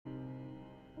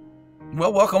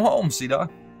Well, welcome home,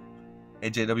 C-Dog. Hey,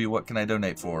 JW, what can I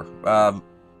donate for?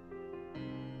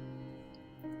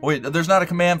 Wait, there's not a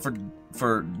command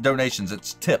for donations.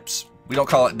 It's tips. We don't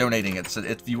call it donating. It's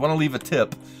if you want to leave a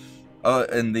tip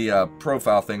in the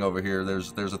profile thing over here.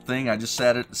 There's a thing. I just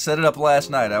set it up last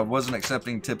night. I wasn't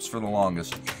accepting tips for the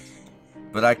longest,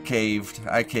 but I caved.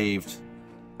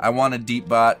 I wanted deep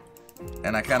bot,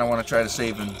 and I kind of want to try to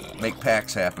save and make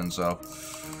packs happen. So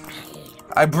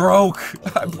I broke,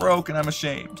 and I'm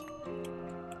ashamed.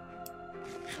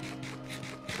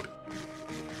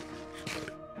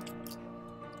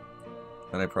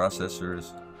 That processor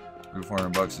is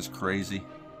 $400 is crazy.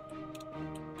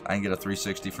 I can get a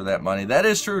 360 for that money. That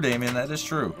is true, Damien. That is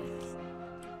true.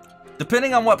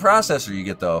 Depending on what processor you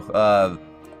get, though,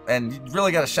 and you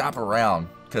really got to shop around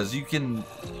because you can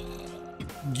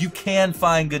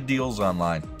find good deals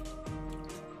online.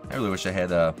 I really wish I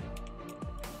had a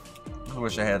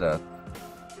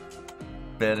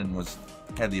bed and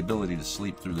had the ability to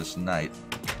sleep through this night.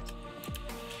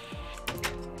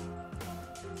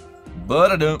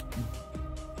 But I don't.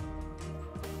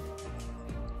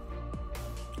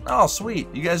 Oh, sweet.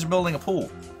 You guys are building a pool.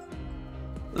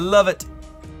 Love it.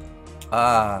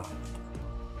 Ah.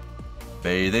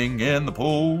 Bathing in the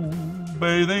pool.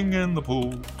 Bathing in the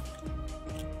pool.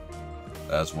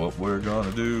 That's what we're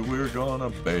gonna do. We're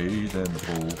gonna bathe in the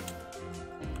pool.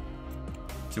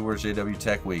 2 words JW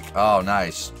Tech Week. Oh,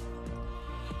 nice.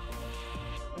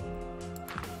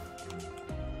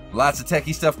 Lots of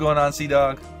techie stuff going on,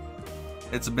 C-Dog.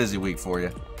 It's a busy week for you.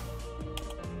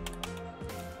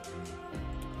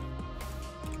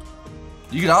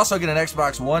 You could also get an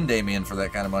Xbox One, Damien, for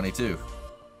that kind of money, too.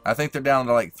 I think they're down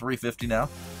to like $350 now.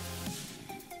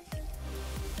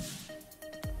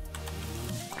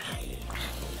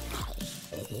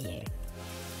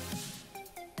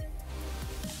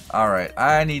 Alright,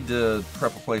 I need to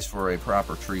prep a place for a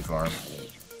proper tree farm.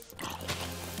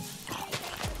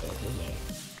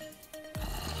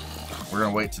 We're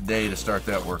going to wait today to start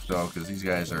that work, though, because these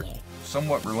guys are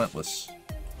somewhat relentless.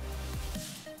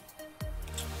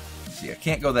 See, I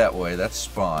can't go that way. That's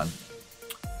spawn.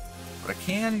 But I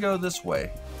can go this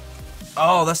way.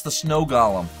 Oh, that's the snow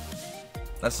golem.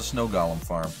 That's the snow golem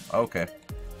farm. Okay.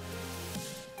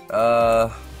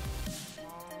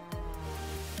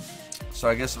 So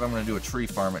I guess if I'm going to do a tree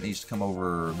farm, it needs to come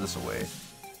over this way.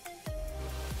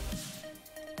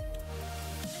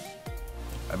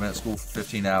 I've been at school for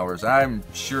 15 hours. I'm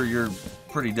sure you're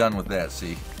pretty done with that,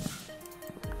 see.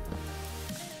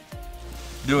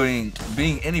 Being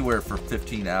anywhere for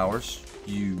 15 hours,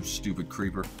 you stupid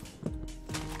creeper,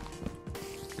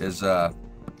 is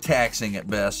taxing at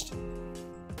best.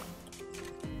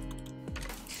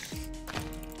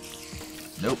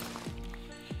 Nope.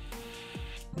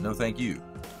 No thank you.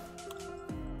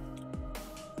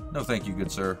 No thank you, good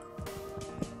sir.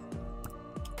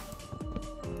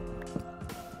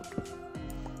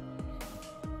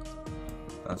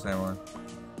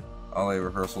 All a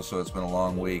rehearsal, so it's been a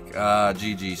long week.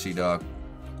 GG, C-Dog.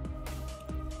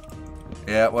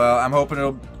 Yeah, well, I'm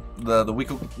hoping the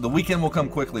weekend will come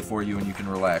quickly for you and you can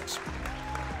relax.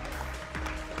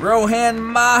 Rohan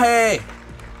Mahe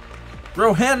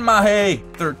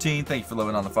 13, thank you for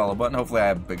living on the follow button. Hopefully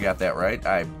I got that right.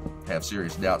 I have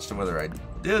serious doubts to whether I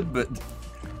did, but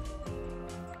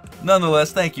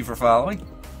nonetheless, thank you for following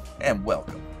and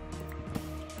welcome.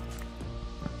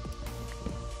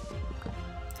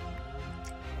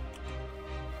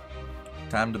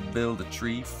 Time to build a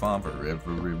tree farm for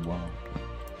everyone.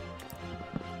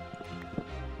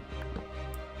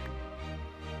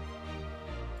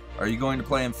 Are you going to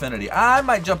play Infinity? I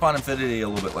might jump on Infinity a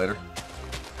little bit later.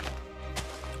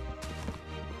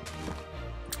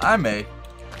 I may.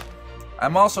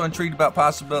 I'm also intrigued about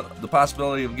the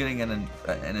possibility of getting an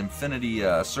Infinity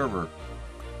server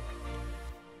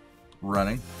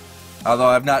running. Although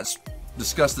I've not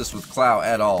discussed this with Clow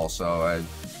at all, so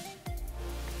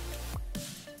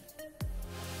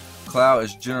Clow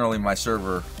is generally my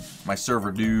server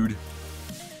dude,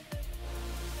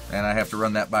 and I have to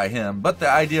run that by him, but the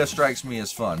idea strikes me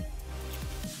as fun.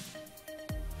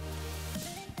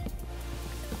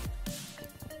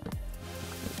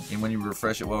 And when you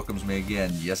refresh, it welcomes me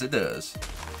again. Yes, it does.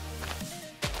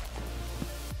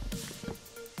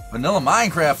 Vanilla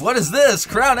Minecraft, what is this?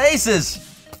 Crown Aces!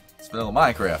 It's Vanilla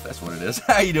Minecraft, that's what it is.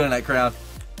 How you doing, that Crown?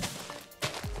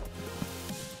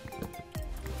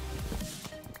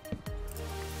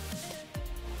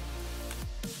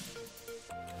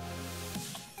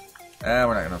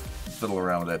 We're not going to fiddle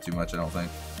around with that too much, I don't think.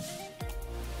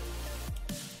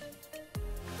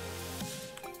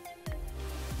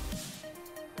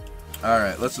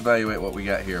 Alright, let's evaluate what we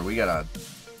got here. We got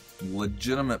a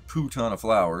legitimate poo ton of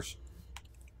flowers.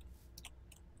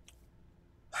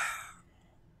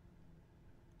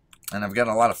 And I've got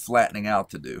a lot of flattening out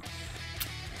to do.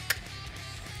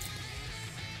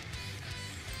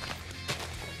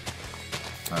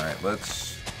 Alright,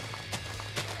 let's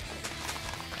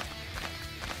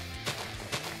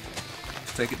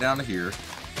take it down to here.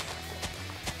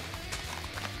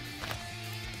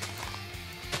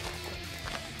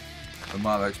 The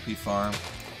mob XP farm.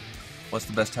 What's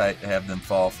the best height to have them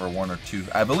fall for 1 or 2?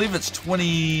 I believe it's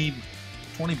 20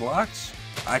 blocks?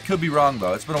 I could be wrong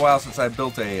though. It's been a while since I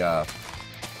built a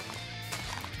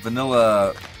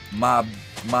vanilla mob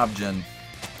gen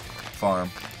farm.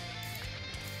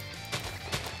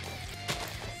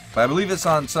 But I believe it's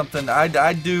on something.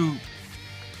 I do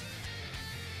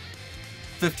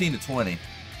 15 to 20.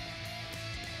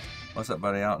 What's up,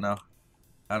 buddy? Out now.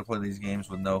 How to play these games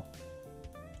with no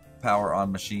power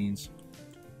on machines.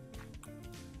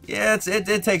 Yeah,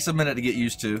 it takes a minute to get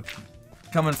used to.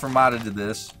 Coming from modded to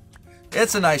this,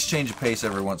 it's a nice change of pace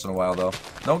every once in a while, though.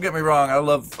 Don't get me wrong. I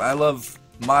love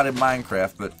modded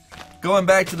Minecraft, but going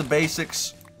back to the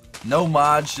basics, no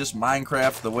mods, just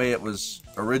Minecraft the way it was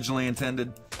originally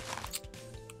intended.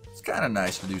 It's kind of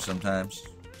nice to do sometimes.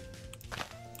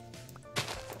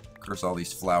 Curse all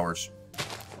these flowers.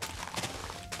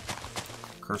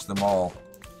 Curse them all.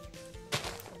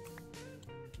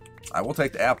 I will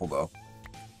take the apple, though.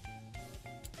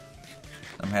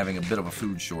 I'm having a bit of a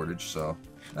food shortage, so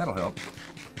that'll help.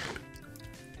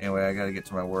 Anyway, I gotta get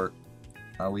to my work.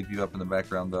 I'll leave you up in the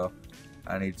background, though.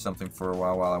 I need something for a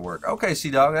while I work. Okay,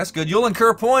 Sea-Dog, that's good. You'll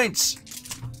incur points!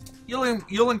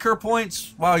 You'll incur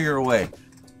points while you're away.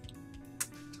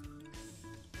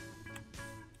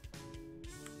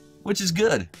 Which is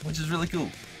good. Which is really cool.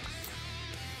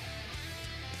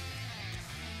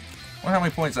 I wonder how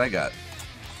many points I got.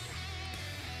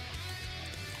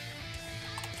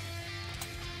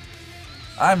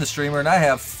 I'm the streamer and I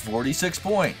have 46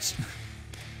 points.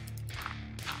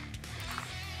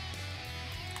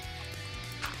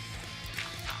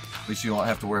 At least you won't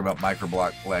have to worry about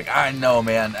microblock lag. I know,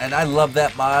 man, and I love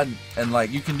that mod, and like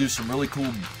you can do some really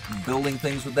cool building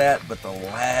things with that, but the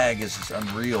lag is just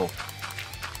unreal.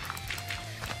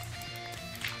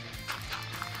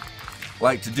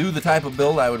 Like, to do the type of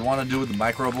build I would want to do with the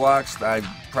micro blocks, I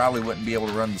probably wouldn't be able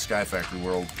to run the Sky Factory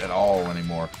world at all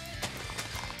anymore.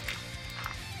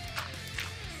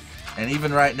 And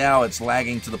even right now, it's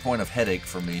lagging to the point of headache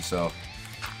for me, so...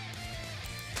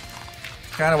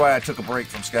 kind of why I took a break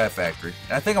from Sky Factory.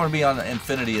 And I think I'm going to be on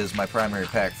Infinity as my primary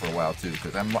pack for a while, too,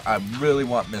 because I really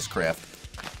want Mistcraft.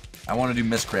 I want to do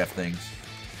Mistcraft things.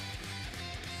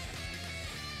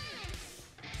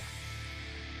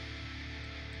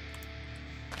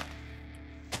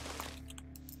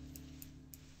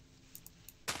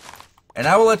 And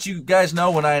I will let you guys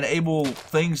know when I enable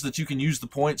things that you can use the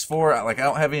points for. Like, I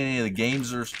don't have any of the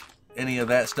games or any of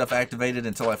that stuff activated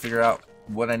until I figure out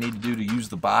what I need to do to use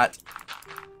the bot.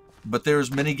 But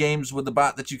there's mini games with the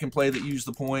bot that you can play that use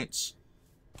the points.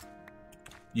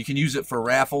 You can use it for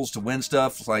raffles to win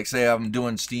stuff. Like, say I'm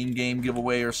doing Steam game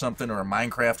giveaway or something, or a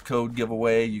Minecraft code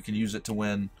giveaway. You can use it to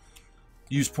win,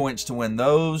 use points to win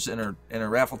those, enter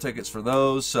raffle tickets for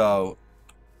those. So...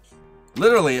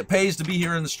 literally, it pays to be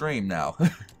here in the stream now.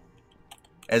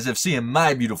 As if seeing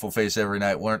my beautiful face every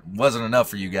night wasn't enough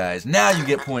for you guys. Now you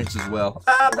get points as well.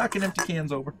 I'm knocking empty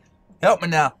cans over. Help me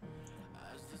now.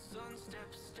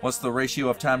 What's the ratio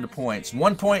of time to points?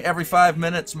 1 point every 5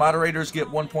 minutes. Moderators get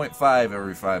 1.5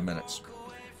 every 5 minutes.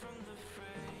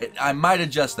 I might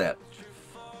adjust that.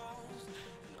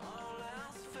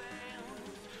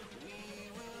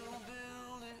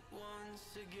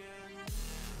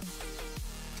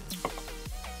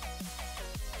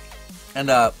 And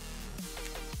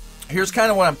here's kind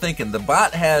of what I'm thinking. The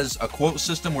bot has a quote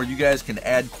system where you guys can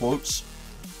add quotes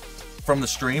from the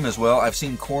stream as well. I've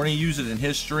seen Corny use it in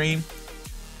his stream.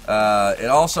 It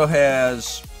also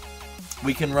has,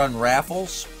 we can run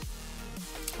raffles.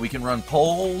 We can run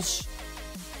polls.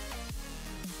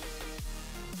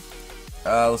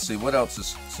 Let's see, what else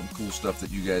is some cool stuff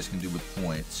that you guys can do with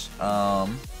points?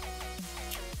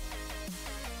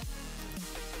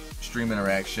 Stream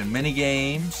interaction, mini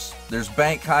games. There's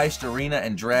bank heist, arena,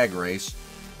 and drag race.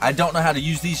 I don't know how to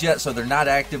use these yet, so they're not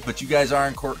active, but you guys are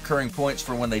incurring points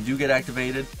for when they do get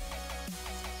activated.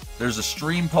 There's a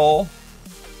stream poll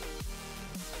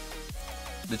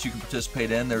that you can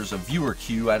participate in. There's a viewer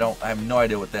queue. I have no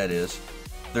idea what that is.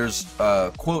 There's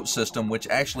a quote system, which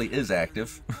actually is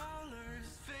active.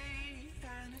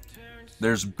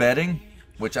 There's betting,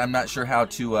 which I'm not sure how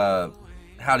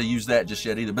how to use that just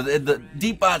yet either. But the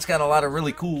DeepBot's got a lot of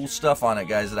really cool stuff on it,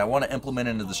 guys, that I want to implement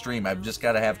into the stream. I've just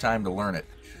got to have time to learn it.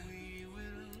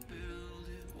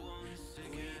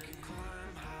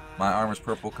 My arm is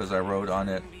purple because I wrote on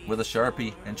it with a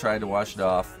Sharpie and tried to wash it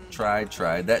off. Tried.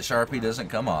 That Sharpie doesn't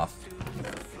come off.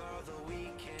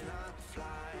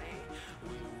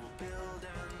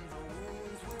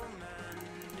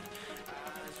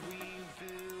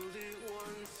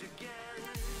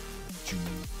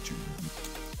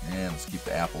 And let's keep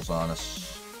the apples on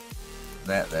us.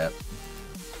 That.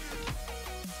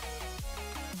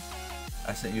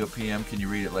 I sent you a PM. Can you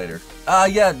read it later?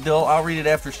 Yeah, Dill. I'll read it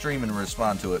after stream and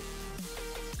respond to it.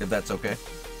 If that's okay.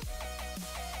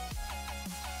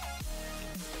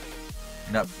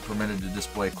 You're not permitted to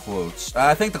display quotes.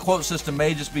 I think the quote system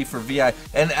may just be for VI.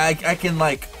 And I can,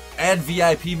 like, add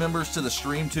VIP members to the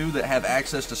stream, too, that have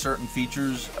access to certain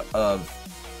features of,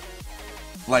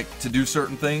 like, to do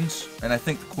certain things. And I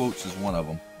think the quotes is one of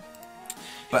them.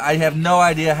 But I have no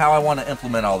idea how I want to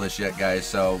implement all this yet, guys.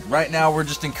 So right now we're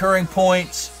just incurring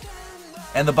points,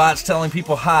 and the bot's telling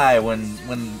people hi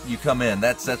when you come in.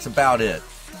 That's about it.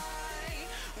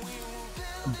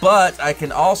 But I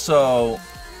can also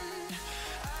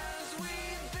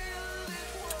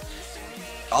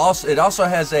it also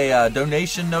has a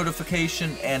donation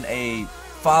notification and a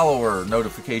follower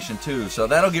notification too. So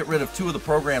that'll get rid of 2 of the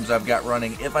programs I've got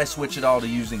running if I switch it all to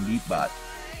using DeepBot.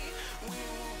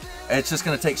 It's just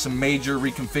going to take some major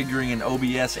reconfiguring in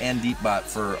OBS and DeepBot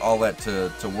for all that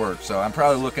to work. So I'm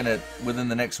probably looking at, within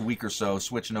the next week or so,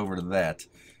 switching over to that.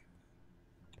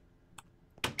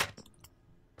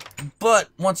 But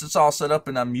once it's all set up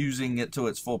and I'm using it to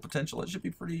its full potential, it should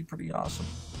be pretty awesome.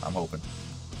 I'm hoping.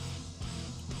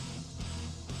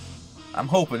 I'm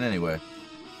hoping anyway.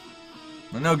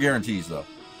 No guarantees though.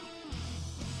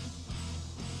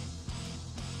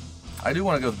 I do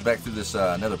want to go back through this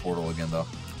nether portal again though.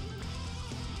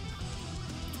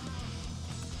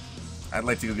 I'd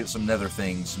like to go get some nether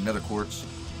things, some nether quartz.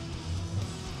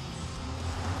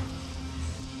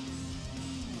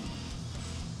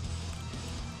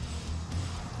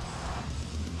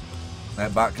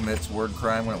 That bot commits word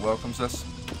crime when it welcomes us.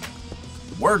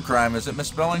 Word crime? Is it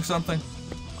misspelling something?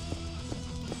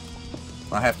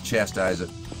 I have to chastise it.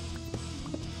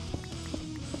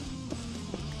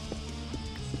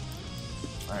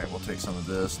 Alright, we'll take some of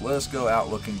this. Let's go out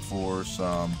looking for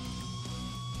some...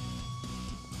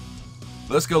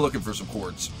 Let's go looking for some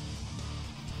quartz.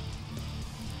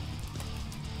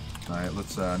 Alright,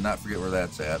 let's not forget where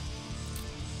that's at.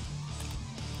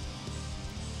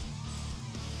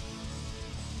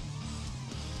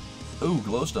 Ooh,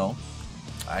 glowstone.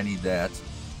 I need that.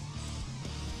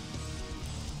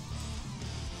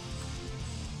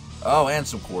 Oh, and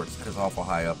some quartz. That is awful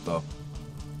high up, though.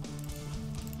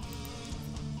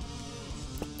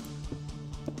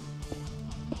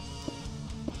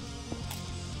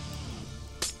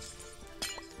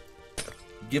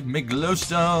 Give me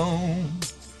glowstone.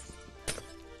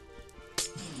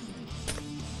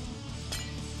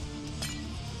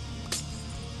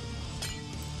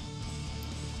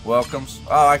 Welcomes.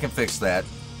 Oh, I can fix that.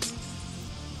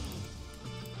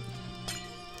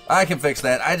 I can fix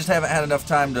that. I just haven't had enough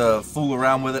time to fool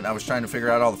around with it, and I was trying to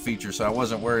figure out all the features, so I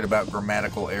wasn't worried about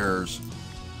grammatical errors.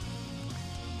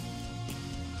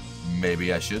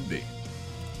 Maybe I should be.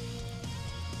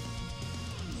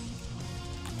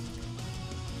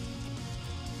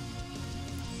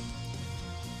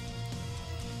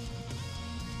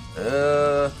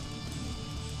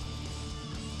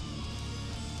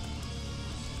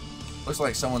 Looks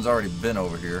like someone's already been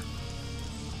over here.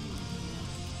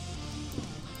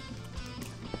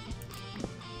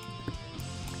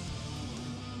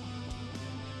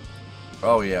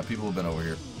 Oh yeah, people have been over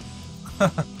here.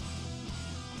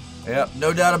 Yep,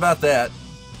 no doubt about that.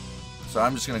 So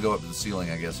I'm just gonna go up to the ceiling,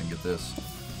 I guess, and get this.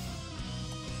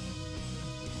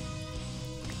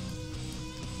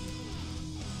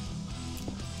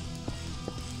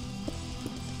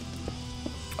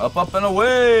 Up, up, and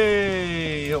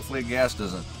away! Hopefully gas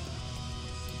doesn't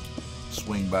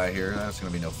swing by here. That's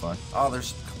going to be no fun. Oh,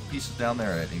 there's a couple pieces down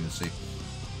there I didn't even see.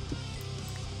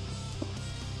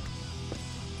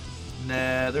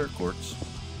 Nether quartz.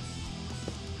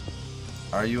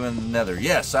 Are you in the nether?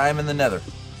 Yes, I am in the nether.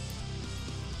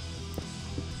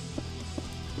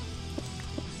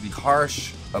 The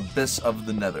harsh abyss of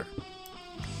the nether.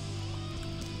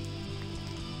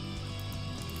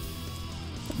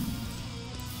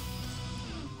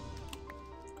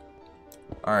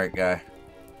 Alright, guy.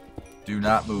 Do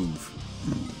not move.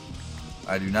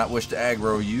 I do not wish to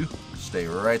aggro you. Stay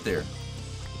right there.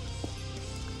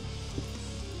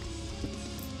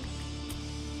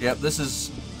 Yep, this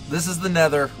is the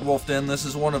Nether Wolf Den. This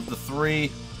is one of the 3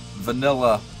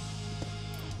 vanilla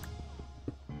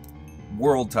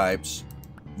world types.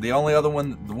 The only other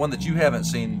one, the one that you haven't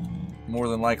seen more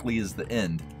than likely, is the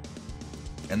End.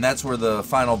 And that's where the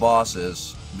final boss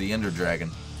is, the Ender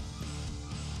Dragon.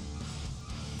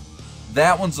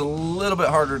 That one's a little bit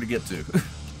harder to get to.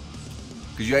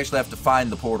 Because you actually have to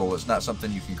find the portal. It's not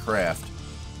something you can craft.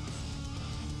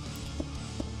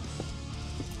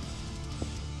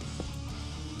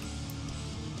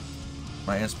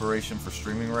 My inspiration for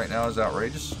streaming right now is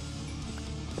outrageous.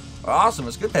 Awesome,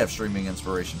 it's good to have streaming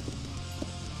inspiration.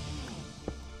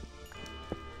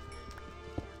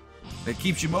 It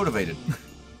keeps you motivated.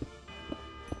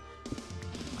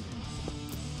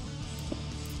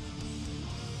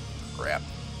 Crap.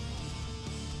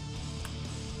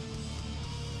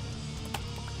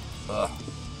 Ugh.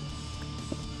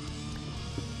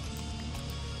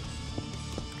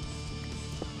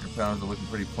 Your panels are looking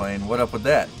pretty plain. What up with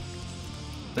that?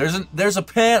 There's a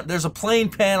plane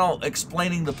panel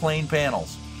explaining the plane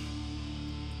panels.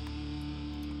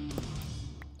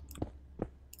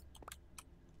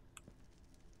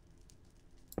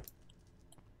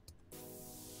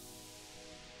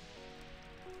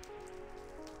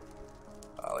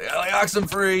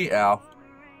 Oxenfree! Ow.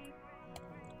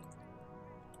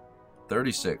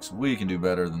 36. We can do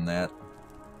better than that.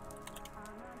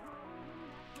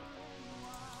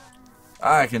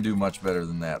 I can do much better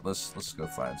than that. Let's go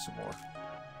find some more.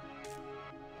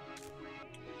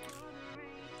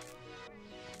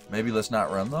 Maybe let's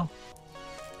not run though.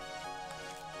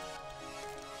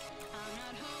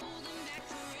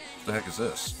 What the heck is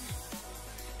this?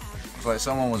 Looks like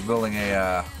someone was building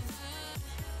a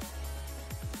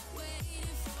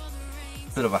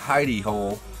bit of a hidey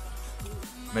hole.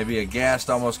 Maybe a ghast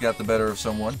almost got the better of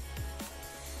someone.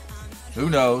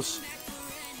 Who knows?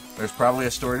 There's probably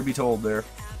a story to be told there.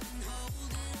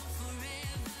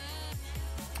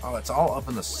 Oh, it's all up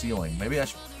in the ceiling. Maybe I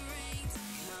should...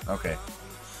 Okay.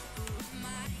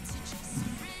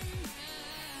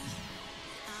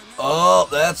 Oh,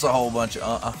 that's a whole bunch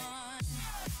of...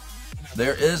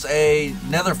 There is a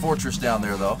nether fortress down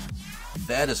there, though.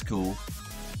 That is cool.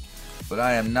 But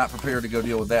I am not prepared to go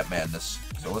deal with that madness.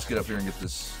 So let's get up here and get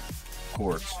this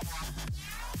quartz.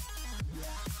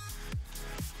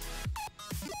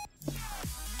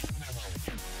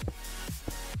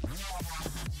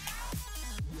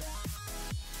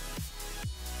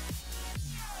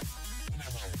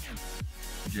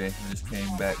 Jay, who just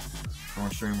came back from a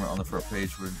streamer on the front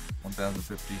page with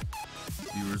 1,050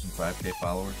 viewers and 5K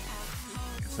followers.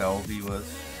 Guess how old he was?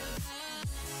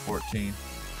 14.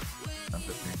 Not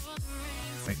 15.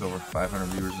 Make over 500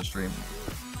 viewers a stream.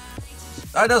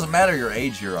 It doesn't matter your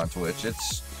age here on Twitch.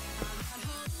 It's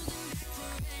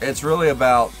really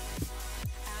about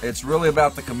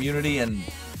the community and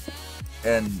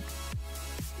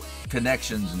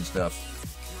connections and stuff.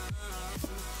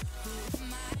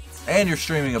 And your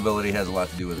streaming ability has a lot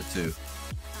to do with it too.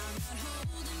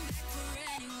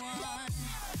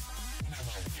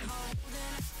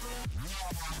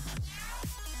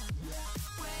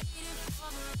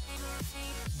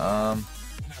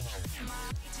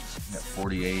 Got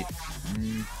 48.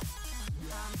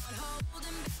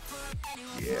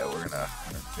 Yeah, we're gonna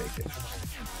take it.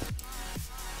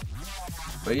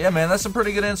 But yeah, man, that's some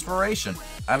pretty good inspiration.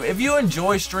 I mean, if you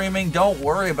enjoy streaming, don't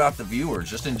worry about the viewers.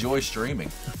 Just enjoy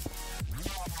streaming.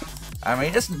 I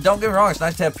mean, just don't get me wrong. It's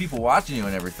nice to have people watching you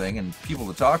and everything, and people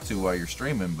to talk to while you're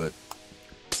streaming. But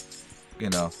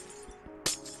you know,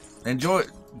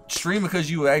 stream because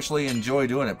you actually enjoy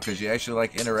doing it, because you actually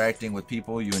like interacting with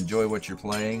people. You enjoy what you're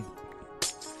playing,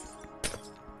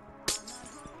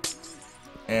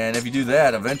 and if you do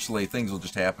that, eventually things will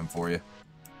just happen for you.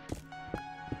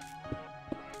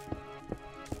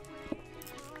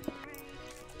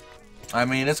 I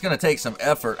mean, it's going to take some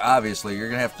effort, obviously. You're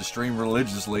going to have to stream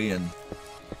religiously and,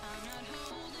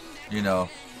 you know,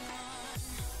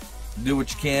 do what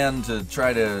you can to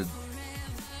try to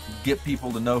get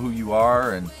people to know who you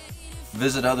are and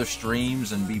visit other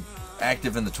streams and be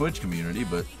active in the Twitch community.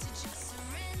 But,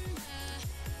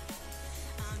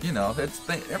 you know,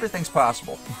 everything's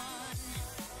possible.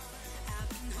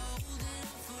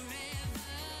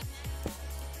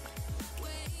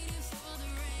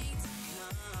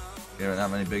 Yeah,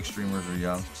 not many big streamers are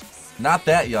young. Not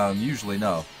that young, usually,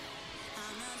 no.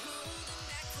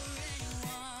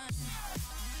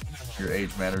 Your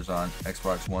age matters on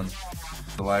Xbox One,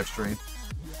 the live stream.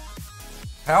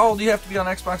 How old do you have to be on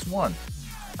Xbox One?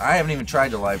 I haven't even tried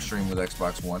to live stream with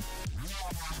Xbox One.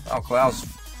 Oh, Cloud's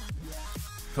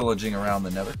pillaging around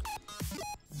the nether.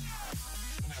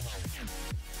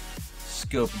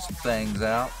 scoping some things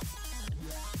out.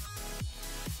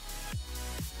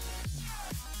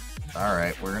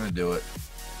 Alright, we're gonna do it.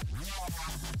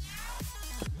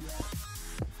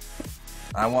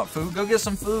 I want food. Go get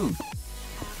some food.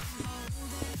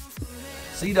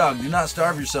 Sea Dog, do not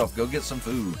starve yourself. Go get some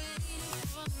food.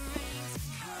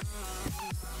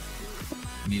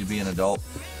 You need to be an adult.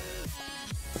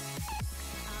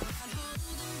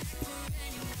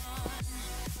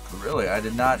 Really, I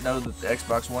did not know that the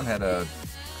Xbox One had a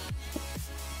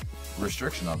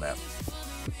restriction on that.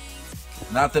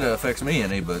 Not that it affects me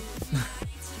any, but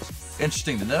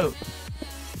interesting to note.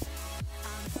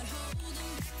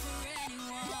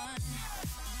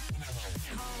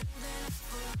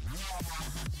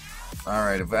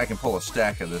 Alright, if I can pull a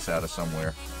stack of this out of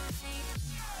somewhere.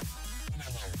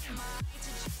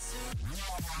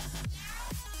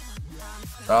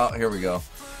 Oh, here we go.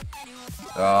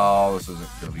 Oh, this isn't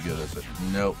going to be good, is it?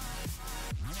 Nope.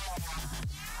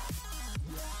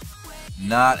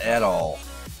 Not at all.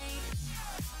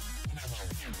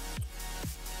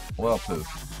 Well, poop.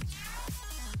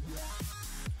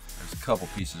 There's a couple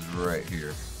pieces right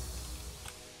here.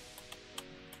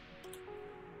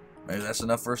 Maybe that's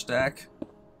enough for a stack?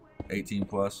 18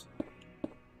 plus.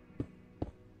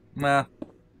 Nah.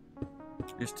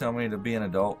 Just tell me to be an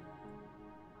adult.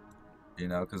 You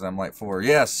know, because I'm like 4.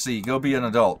 Yes, see, go be an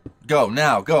adult. Go,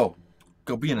 now, go.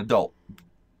 Go be an adult.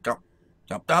 Go.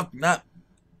 Jump, jump, not.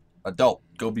 Adult.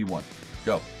 Go be one.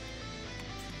 Go.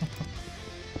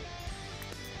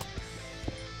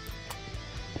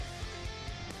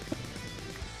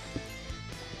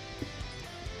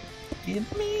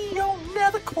 Give me your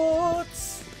nether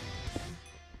quartz.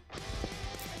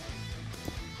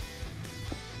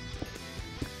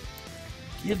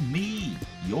 Give me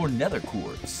your nether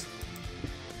quartz.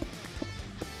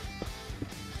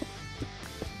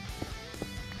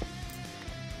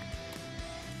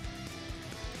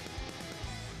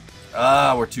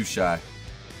 Ah, we're too shy.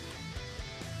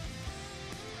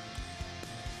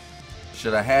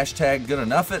 Should I hashtag good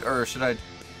enough it, or should I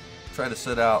try to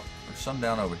set out? There's some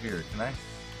down over here. Can I?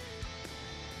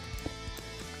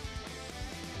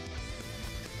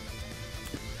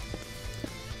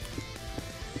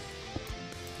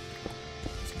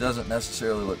 This doesn't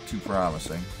necessarily look too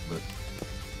promising, but.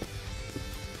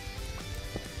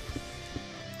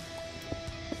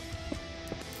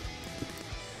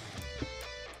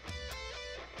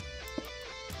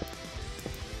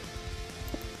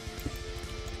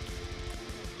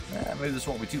 Maybe this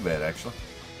won't be too bad, actually.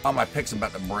 Oh, my pick's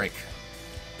about to break.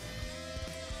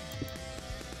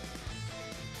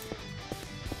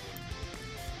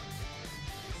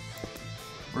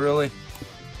 Really?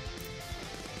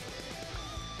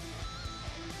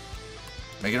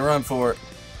 Making a run for it.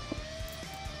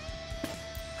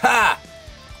 Ha!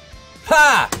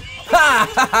 Ha!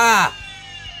 Ha! Ha! Ha!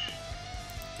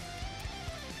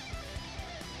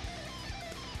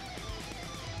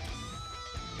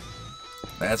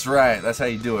 That's right. That's how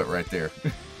you do it right there.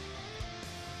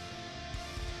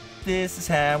 This is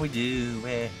how we do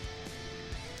it.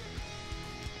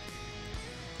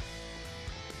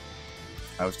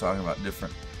 I was talking about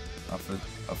different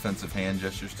offensive hand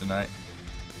gestures tonight.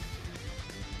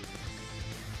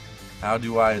 How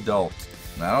do I adult?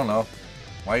 I don't know.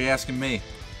 Why are you asking me?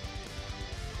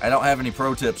 I don't have any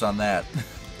pro tips on that.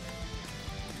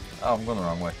 Oh, I'm going the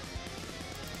wrong way.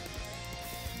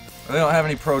 I don't have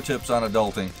any pro tips on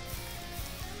adulting.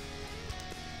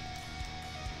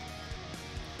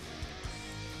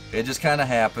 It just kind of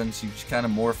happens. You just kind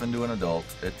of morph into an adult.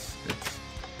 It's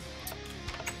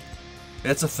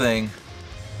a thing.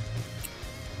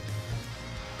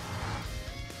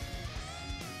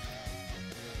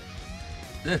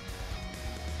 Yeah.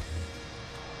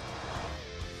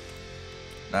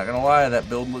 Not gonna lie, that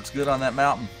build looks good on that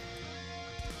mountain.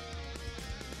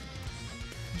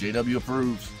 JW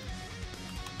approves.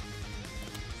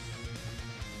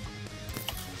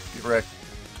 Get wrecked.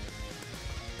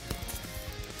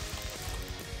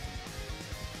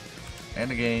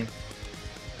 And again.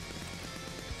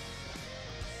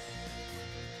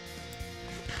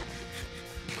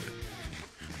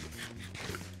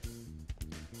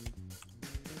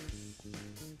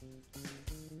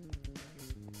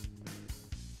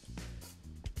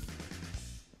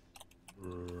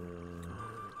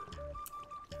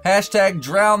 Hashtag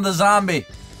drown the zombie.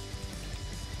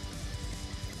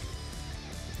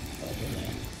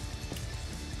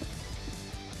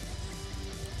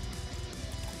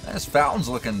 This fountain's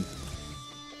looking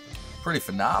pretty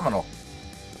phenomenal.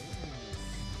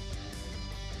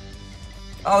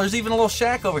 Oh, there's even a little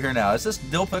shack over here now. Is this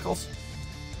Dill Pickles?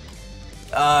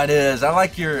 It is. I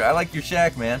like your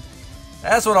shack, man.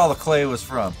 That's what all the clay was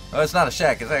from. Oh, it's not a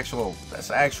shack. It's actual.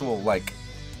 That's actual like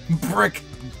brick.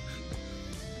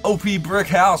 OP brick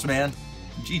house, man.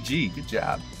 GG. Good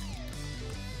job.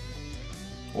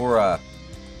 Or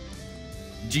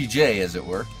GJ, as it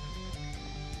were.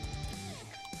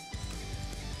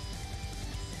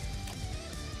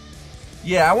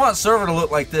 Yeah, I want server to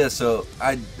look like this. So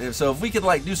if we could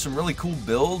like do some really cool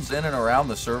builds in and around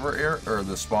the server area or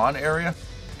the spawn area,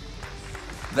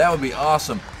 that would be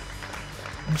awesome.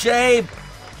 Jay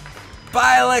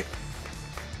Bialik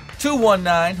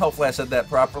 219. Hopefully I said that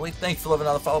properly. Thank you for living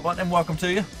on the follow button and welcome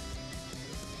to you.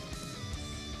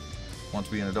 Want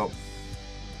to be an adult?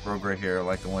 Grow gray hair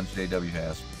like the ones JW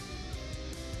has.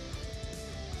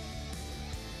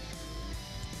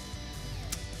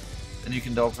 Then you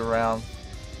can dolt around,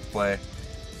 play,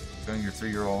 showing your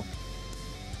 3-year-old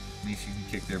niece you can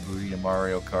kick their booty in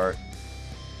Mario Kart,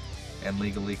 and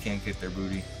legally can kick their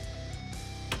booty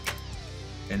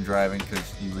in driving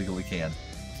because you legally can.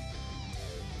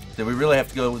 Did we really have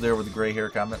to go there with the gray hair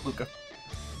comment, Luca?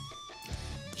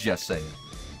 Just saying.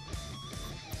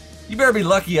 You better be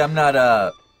lucky I'm not,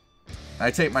 I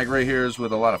take my gray hairs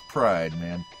with a lot of pride,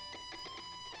 man.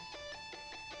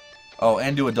 Oh,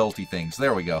 and do adulty things.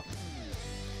 There we go.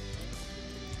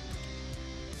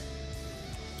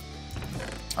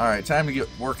 Alright, time to get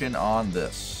working on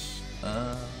this.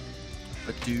 I'm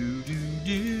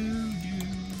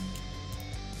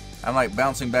like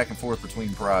bouncing back and forth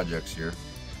between projects here,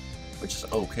 which is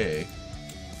okay.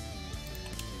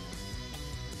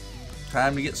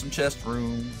 Time to get some chest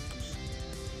rooms.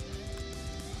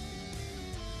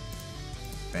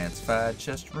 Fancified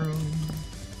chest room.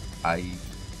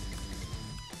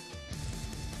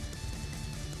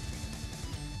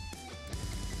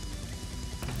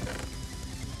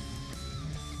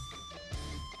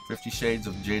 50 Shades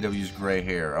of JW's gray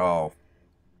hair. Oh.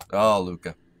 Oh,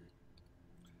 Luca.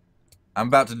 I'm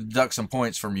about to deduct some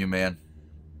points from you, man.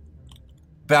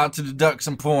 About to deduct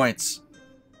some points.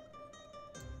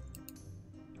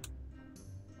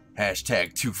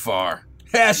 Hashtag too far.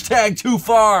 Hashtag too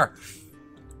far.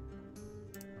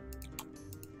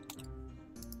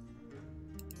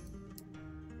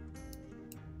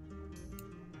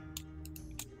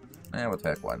 Eh, what the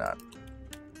heck, why not?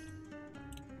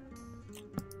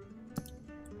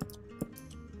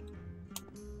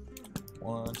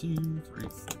 One, two, three,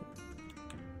 four.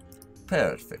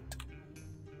 Perfect.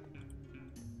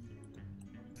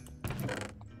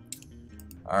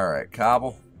 Alright,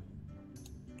 cobble.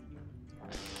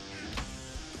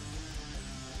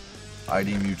 I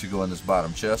deem you to go in this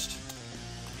bottom chest.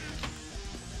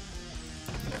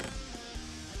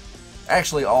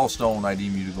 Actually, all stone, I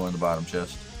deem you to go in the bottom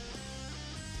chest.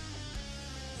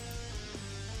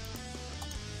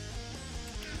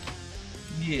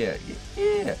 Yeah,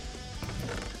 yeah.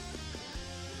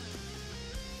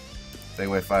 Take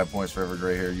away 5 points for every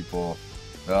gray hair you pull.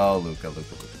 Oh, Luca,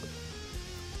 Luca,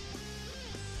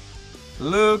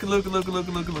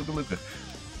 Luca. Luca.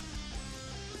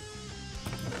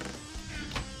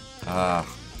 Ah.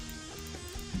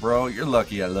 Bro, you're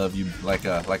lucky I love you like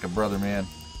a brother, man.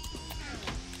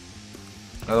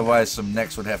 Otherwise, some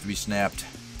necks would have to be snapped.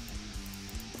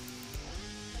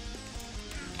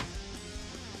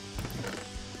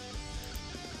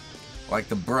 Like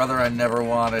the brother I never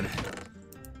wanted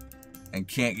and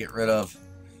can't get rid of.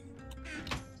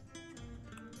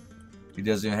 He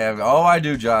doesn't even have... Oh, I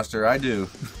do, Joster. I do.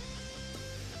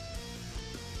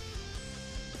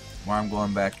 Why I'm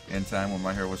going back in time when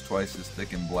my hair was twice as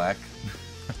thick and black.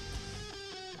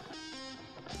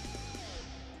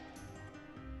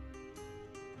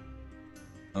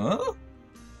 Huh?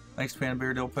 Thanks,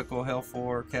 Panbear, Dill Pickle,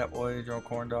 Hell4, Catboy, Joe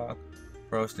Corn Dog,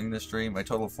 for hosting this stream. A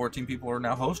total of 14 people are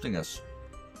now hosting us.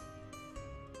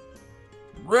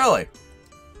 Really?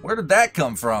 Where did that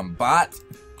come from, bot?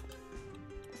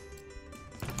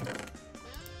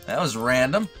 That was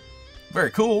random.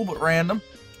 Very cool, but random.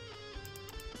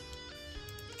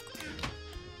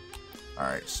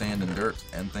 Alright, sand and dirt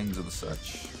and things of the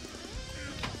such.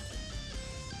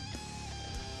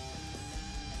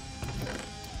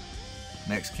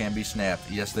 Next can be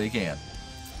snapped. Yes, they can.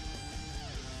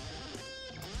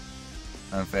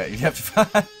 In fact, you have to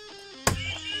find...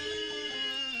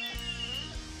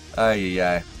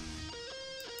 Ay.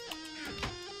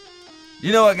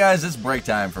 You know what, guys? It's break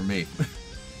time for me.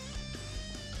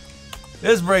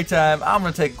 It's break time. I'm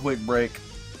going to take a quick break.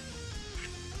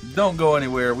 Don't go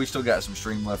anywhere. We still got some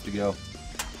stream left to go.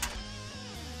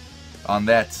 On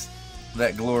that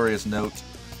glorious note.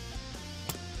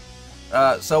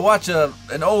 So watch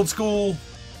an old school,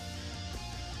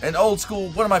 one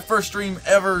of my first stream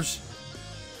evers.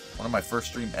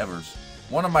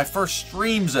 One of my first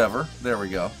streams ever. There we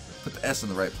go. Put the S in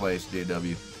the right place,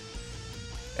 JW.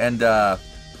 And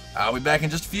I'll be back in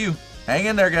just a few. Hang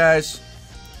in there, guys.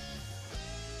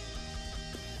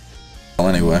 Well,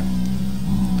 anyway.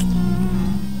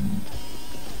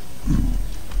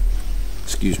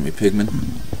 Excuse me, pigman.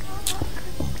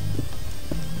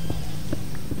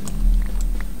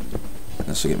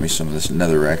 This will get me some of this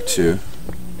netherrack too.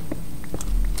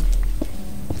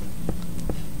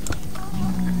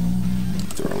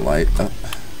 Throw a light up.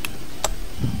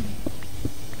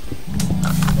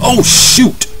 Oh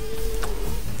shoot!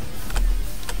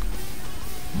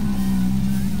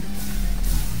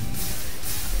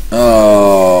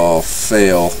 Oh,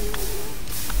 fail.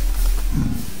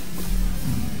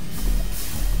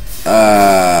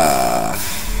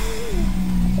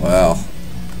 Well.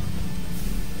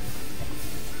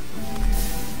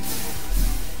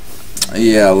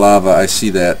 Yeah, lava, I see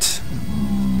that.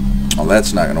 Oh,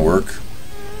 that's not gonna work.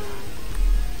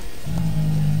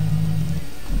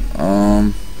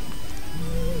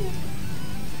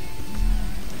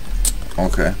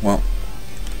 Okay, well.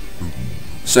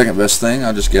 Second best thing,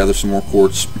 I'll just gather some more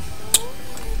quartz.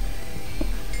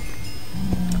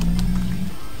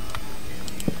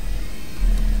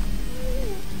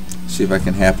 See if I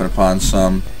can happen upon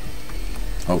some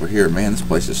over here. Man, this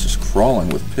place is just crawling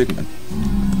with pigmen.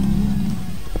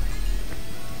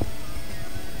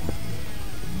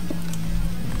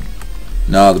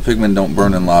 No, the pigmen don't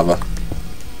burn in lava.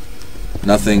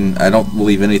 Nothing, I don't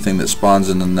believe anything that spawns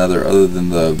in the nether other than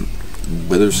the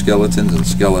wither skeletons and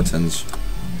skeletons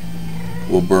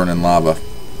will burn in lava.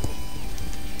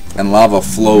 And lava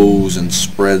flows and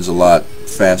spreads a lot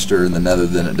faster in the nether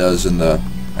than it does in the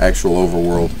actual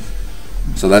overworld.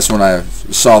 So that's when I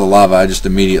saw the lava, I just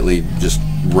immediately just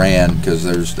ran because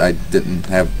I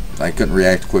couldn't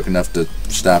react quick enough to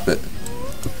stop it.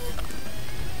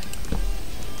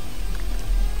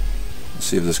 Let's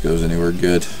see if this goes anywhere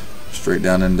good. Straight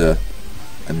down into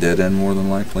a dead end more than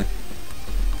likely.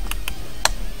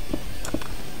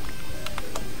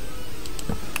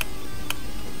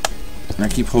 And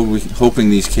I keep hoping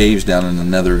these caves down in the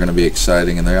nether are going to be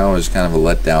exciting, and they're always kind of a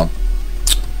letdown.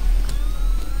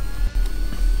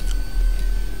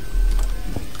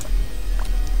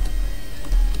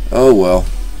 Oh well.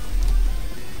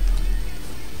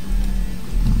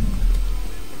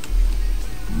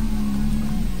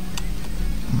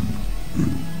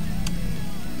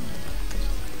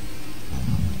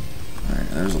 Alright,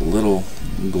 there's a little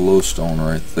glowstone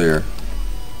right there.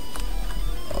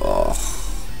 Oh.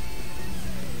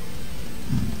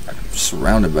 I'm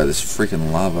surrounded by this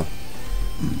freaking lava.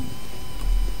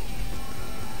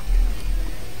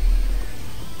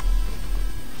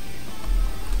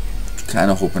 Kind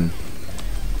of hoping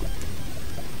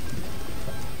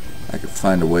I could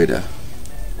find a way to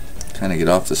kind of get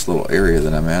off this little area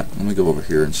that I'm at. Let me go over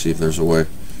here and see if there's a way.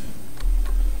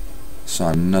 Saw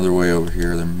another way over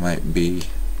here. There might be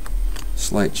a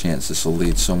slight chance this will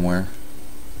lead somewhere.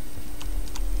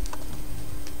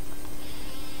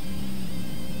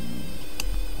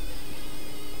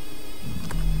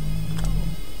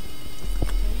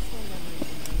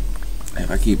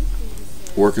 If I keep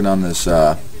working on this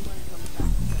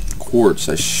quartz,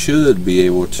 I should be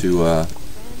able to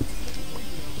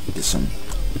get some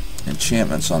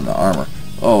enchantments on the armor.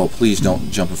 Oh, please don't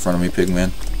jump in front of me,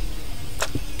 pigman.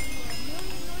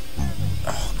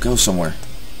 Oh, go somewhere.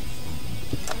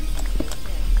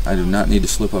 I do not need to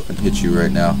slip up and hit you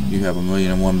right now. You have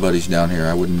 1,000,001 buddies down here.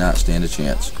 I would not stand a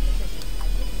chance.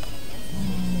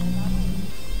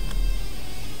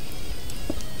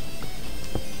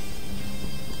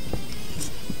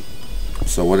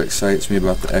 So what excites me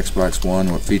about the Xbox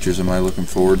One? What features am I looking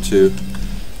forward to?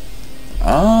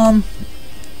 The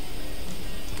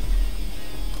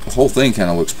whole thing kind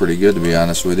of looks pretty good, to be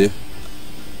honest with you.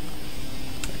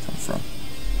 Where'd that come from?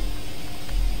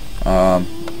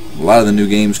 A lot of the new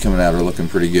games coming out are looking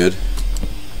pretty good.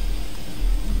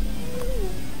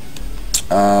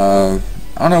 I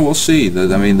don't know. We'll see.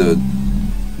 I mean,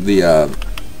 the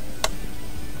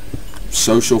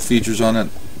social features on it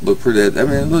look pretty. I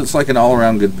mean, it looks like an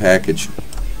all-around good package,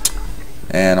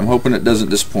 and I'm hoping it doesn't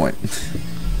disappoint.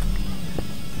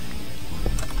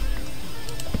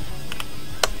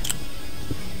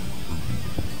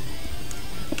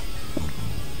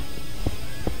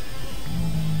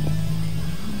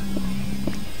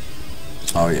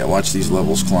 Oh yeah, watch these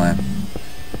levels climb.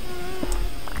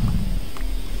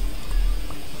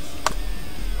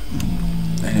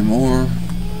 Any more?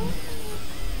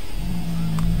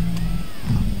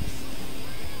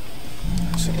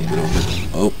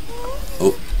 Oh,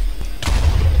 oh.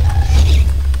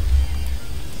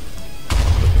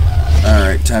 Alright.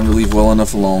 leave well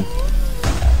enough alone.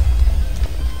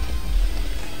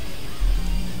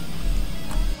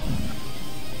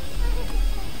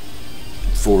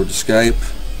 Forward to Skype.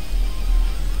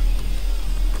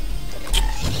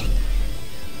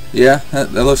 Yeah,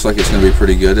 that looks like it's going to be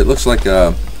pretty good. It looks like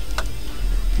the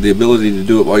ability to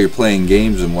do it while you're playing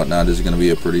games and whatnot is going to be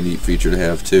a pretty neat feature to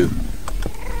have too.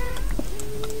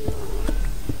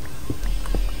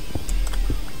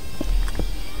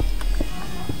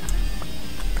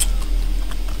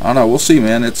 I don't know, we'll see,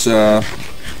 man. It's I'm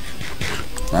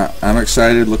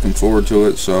excited, looking forward to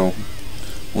it, so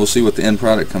we'll see what the end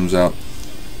product comes out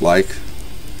like.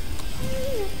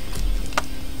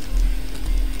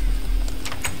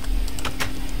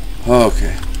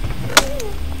 Okay.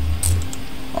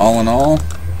 All in all,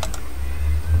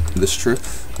 this trip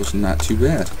was not too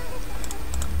bad.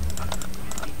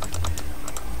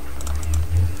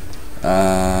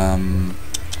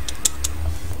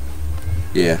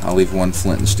 Yeah, I'll leave one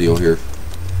flint and steel here,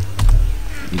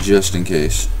 just in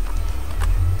case.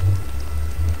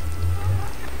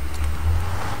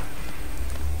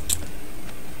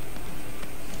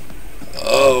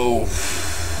 Oh,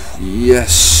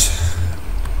 yes.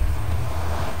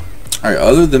 Alright,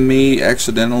 other than me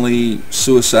accidentally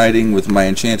suiciding with my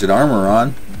enchanted armor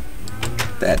on,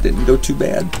 that didn't go too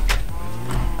bad.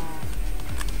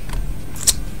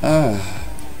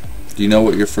 Do you know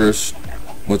what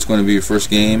what's going to be your first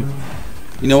game?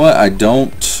 You know what? I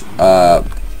don't. I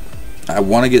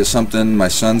want to get something my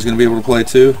son's going to be able to play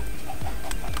too.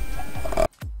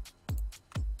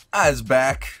 I's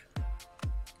back.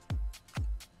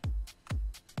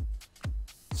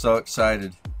 So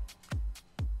excited.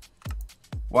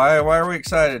 Why are we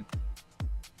excited?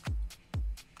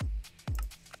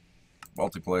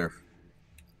 Multiplayer.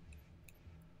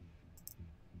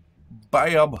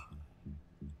 Bam.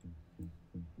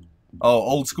 Oh,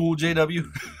 old school JW?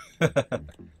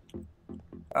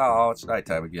 Oh, it's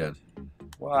nighttime again.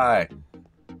 Why?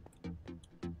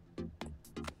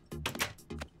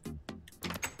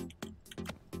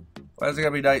 Why is it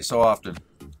gotta be night so often?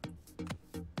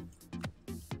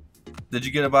 Did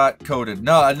you get a bot coded?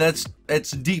 No, and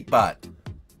it's deep bot.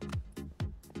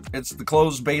 It's the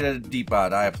closed beta deep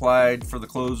bot. I applied for the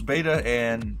closed beta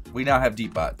and we now have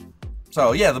deep bot.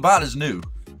 So yeah, the bot is new.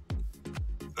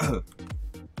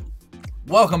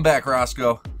 Welcome back,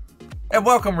 Roscoe. And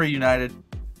welcome, Reunited.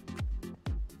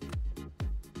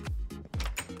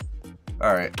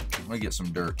 Alright, let me get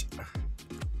some dirt.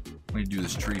 Let me do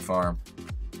this tree farm.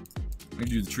 Let me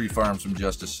do the tree farm some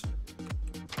justice.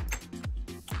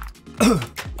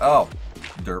 Oh,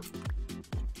 derp.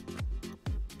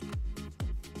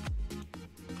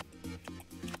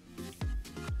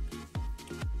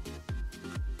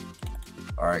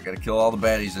 Alright, gotta kill all the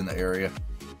baddies in the area.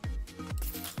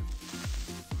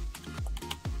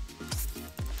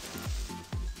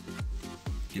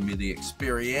 Give me the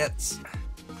experience.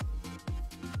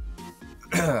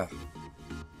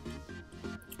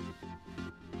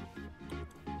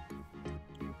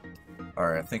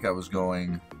 Alright, I think I was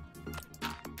going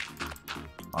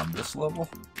on this level.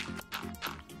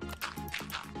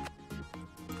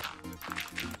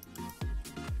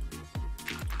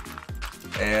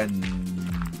 And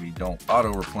we don't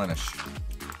auto replenish.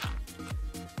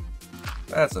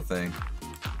 That's a thing.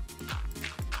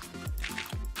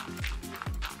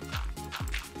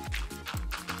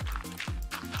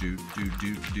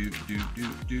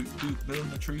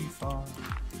 Build the tree farm.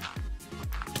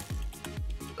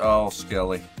 Oh,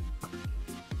 Skelly.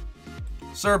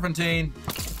 Serpentine.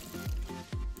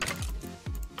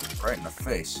 Right in the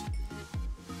face.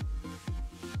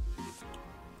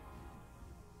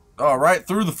 Oh, right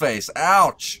through the face.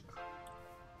 Ouch.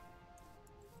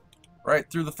 Right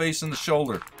through the face and the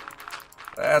shoulder.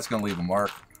 That's gonna leave a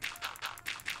mark.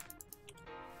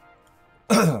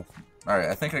 Alright,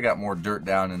 I think I got more dirt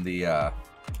down in the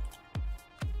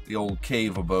old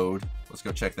cave abode. Let's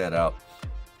go check that out.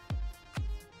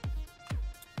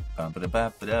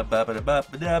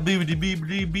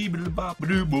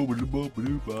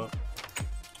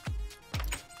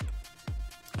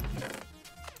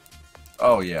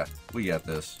 Oh yeah, we got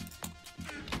this.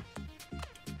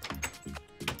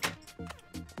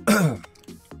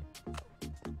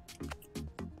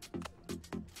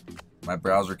 My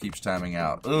browser keeps timing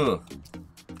out. Ugh.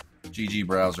 GG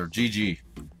browser. GG.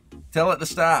 Tell it to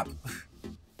stop.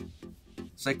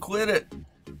 Say quit it.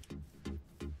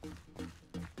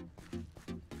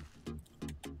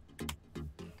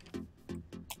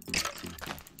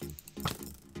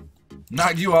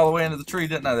 Knocked you all the way into the tree,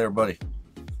 didn't I there, buddy?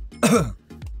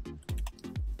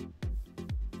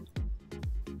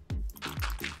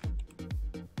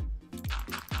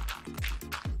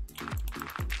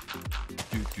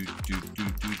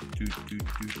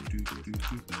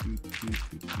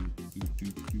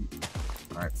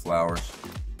 Alright, flowers.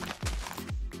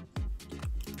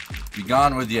 Be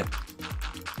gone with you.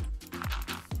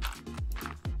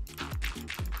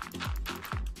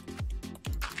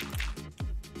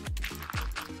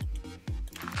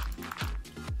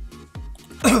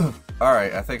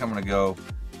 Alright, I think I'm gonna go.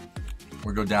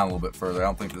 We'll go down a little bit further. I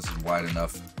don't think this is wide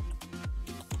enough.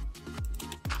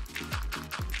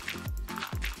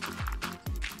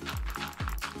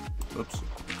 Oops.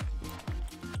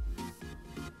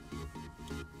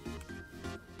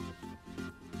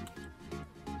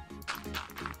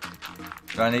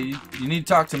 You need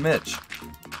to talk to Mitch.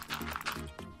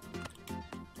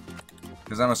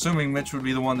 Because I'm assuming Mitch would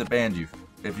be the one that banned you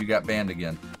if you got banned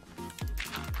again.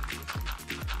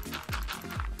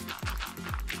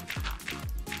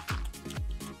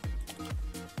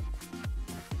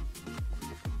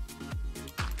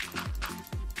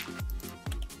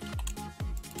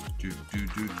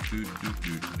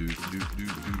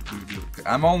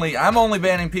 I'm only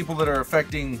banning people that are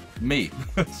affecting me.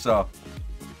 So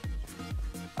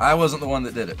I wasn't the one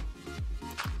that did it.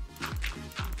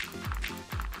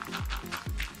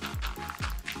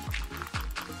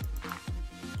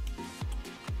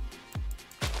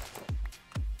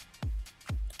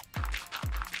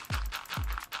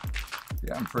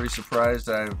 Yeah, I'm pretty surprised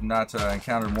I've not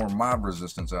encountered more mob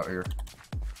resistance out here.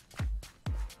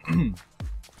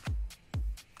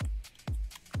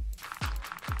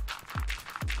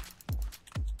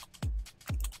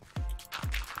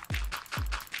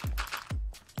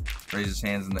 Raise his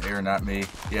hands in the air, not me.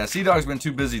 Yeah, Sea-Dog's been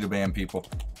too busy to ban people.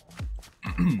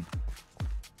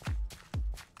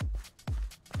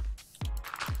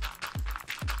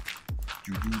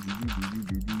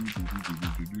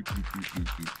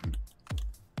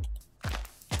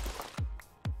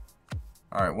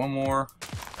 Alright, one more.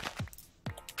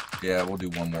 Yeah, we'll do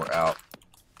one more out.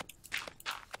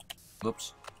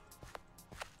 Whoops.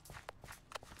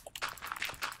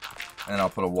 And I'll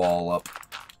put a wall up.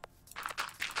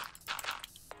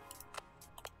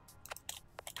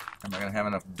 Am I gonna have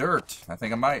enough dirt? I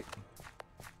think I might.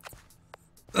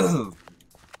 Ugh.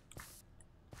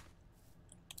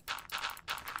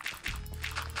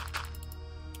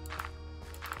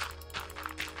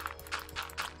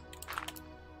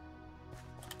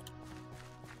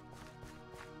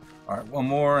 Alright, one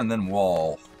more and then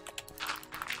wall.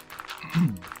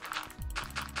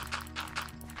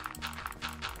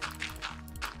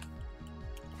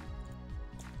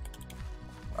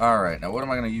 Alright, now what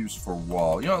am I going to use for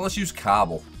wall? You know what, let's use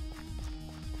cobble.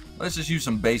 Let's just use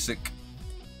some basic,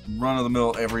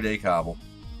 run-of-the-mill, everyday cobble.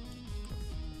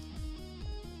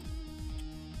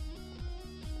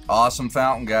 Awesome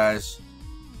fountain, guys.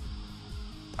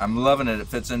 I'm loving it. It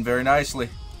fits in very nicely.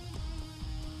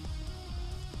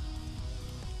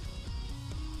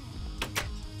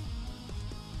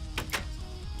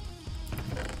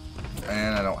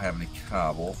 And I don't have any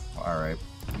cobble. Alright,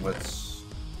 let's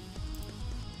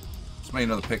make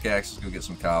another pickaxe. Let's go get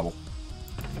some cobble.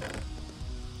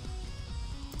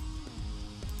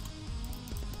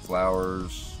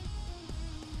 Flowers.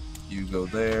 You go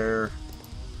there.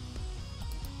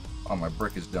 Oh, my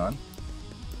brick is done.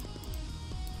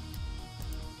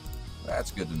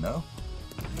 That's good to know.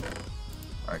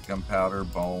 Alright, gunpowder,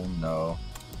 bone, no.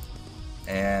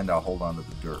 And I'll hold on to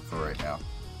the dirt for right now.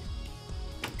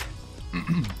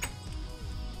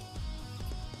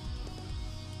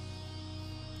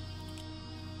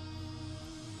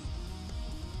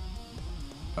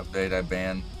 Update, I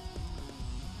banned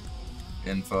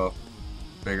info.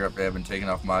 Bigger update, I've been taking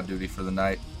off mod duty for the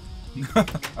night.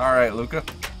 Alright, Luca.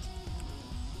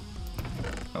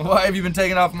 Why have you been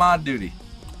taking off mod duty?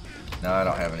 No, I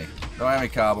don't have any. Don't have any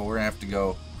cobble. We're gonna have to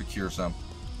go procure some.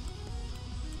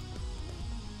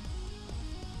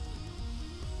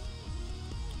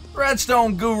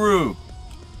 Redstone Guru!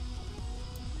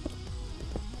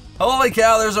 Holy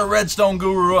cow, there's a Redstone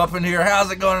Guru up in here. How's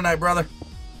it going tonight, brother?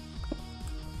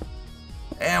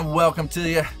 And welcome to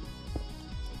you.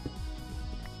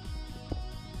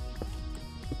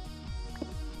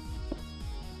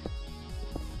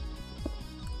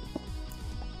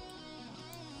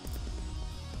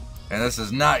 And this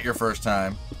is not your first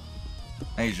time.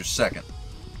 I think it's your second.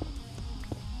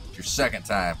 It's your second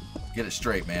time. Get it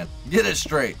straight, man. Get it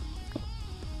straight.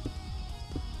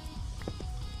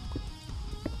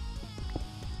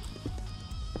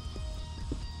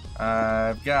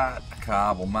 I've got a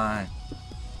cobble mine.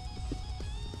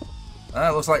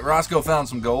 It looks like Roscoe found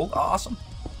some gold. Awesome.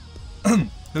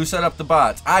 Who set up the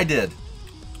bots? I did.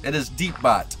 It is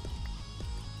DeepBot.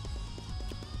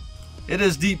 It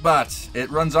is DeepBot. It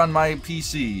runs on my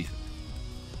PC.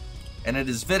 And it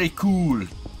is very cool.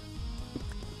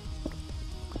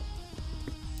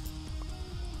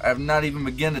 I have not even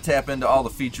begun to tap into all the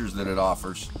features that it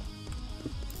offers.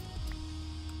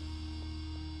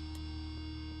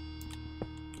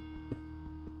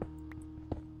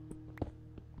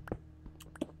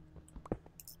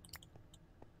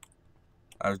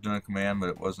 I was doing a command, but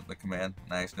it wasn't the command,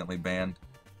 and I accidentally banned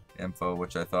info,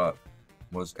 which I thought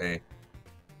was a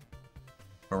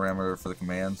parameter for the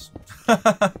commands.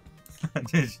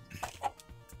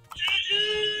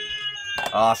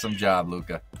 Awesome job,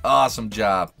 Luca. Awesome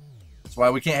job. That's why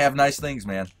we can't have nice things,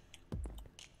 man.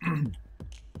 Let's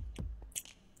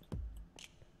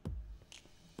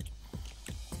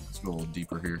go a little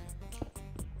deeper here.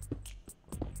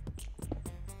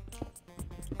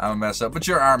 I'm a mess up, but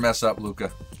you're our mess up,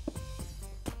 Luca.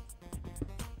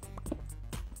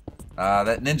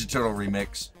 That Ninja Turtle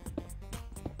remix.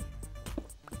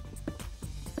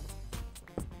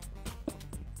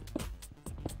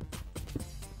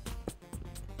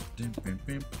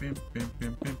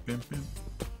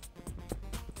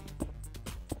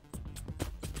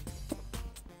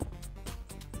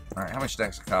 Alright, how many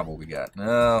stacks of cobble we got?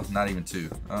 No, not even 2.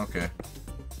 Okay.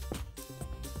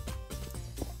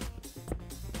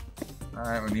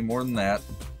 Alright, we need more than that.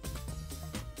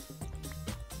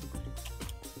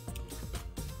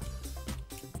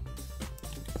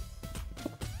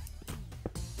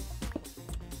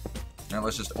 Now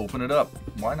let's just open it up.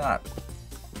 Why not?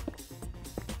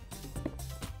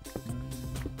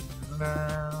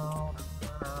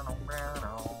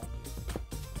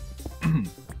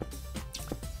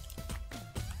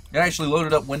 I actually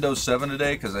loaded up Windows 7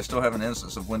 today because I still have an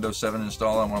instance of Windows 7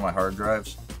 installed on one of my hard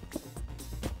drives.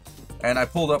 And I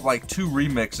pulled up like 2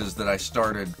 remixes that I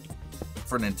started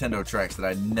for Nintendo tracks that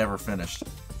I never finished.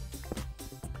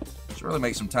 Should really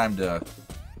make some time to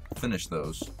finish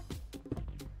those.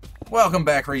 Welcome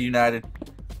back, Reunited.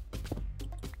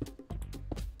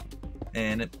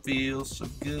 And it feels so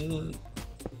good.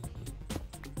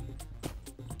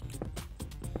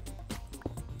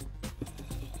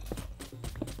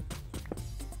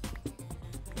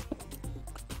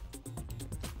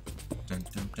 Dun,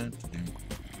 dun, dun, dun.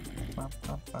 Ba,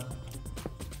 ba, ba.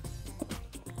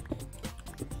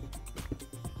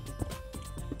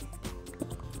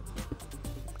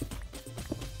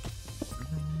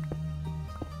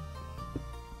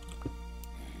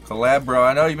 Collab, bro.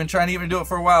 I know you've been trying to get me to do it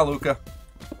for a while, Luca.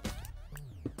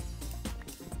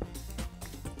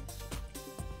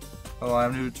 Hello,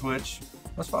 I'm new to Twitch.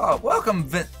 Let's follow. Welcome,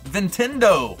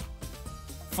 Nintendo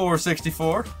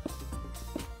 464.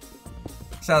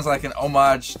 Sounds like an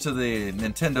homage to the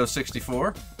Nintendo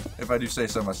 64. If I do say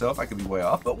so myself, I could be way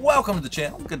off. But welcome to the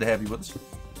channel. Good to have you with us.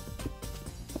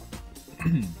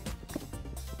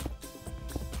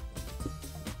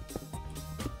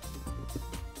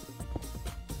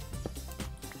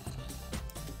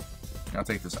 I'll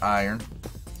take this iron.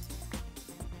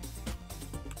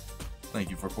 Thank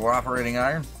you for cooperating,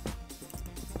 iron.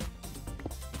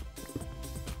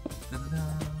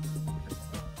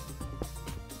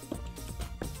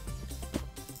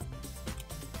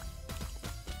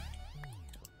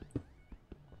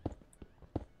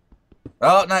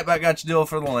 Oh, Nightbot got your deal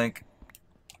for the link.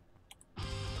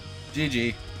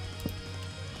 GG.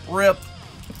 RIP.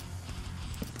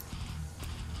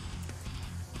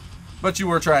 But you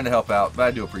were trying to help out, but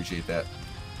I do appreciate that.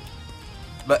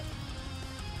 But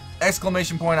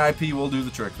exclamation point IP will do the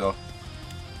trick, though.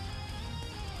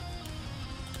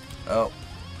 Oh.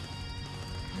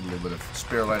 A little bit of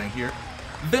spare lighting here.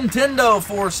 Nintendo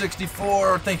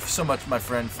 464, thank you so much, my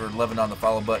friend, for loving on the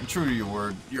follow button. True to your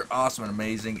word, you're awesome and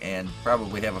amazing, and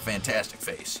probably have a fantastic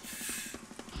face.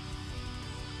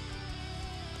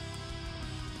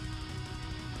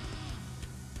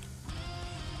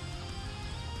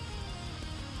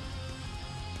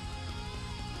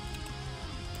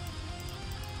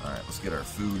 Alright, let's get our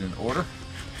food in order.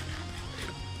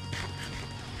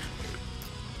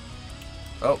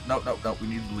 Oh, no, no, no, we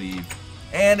need to leave.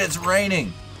 And it's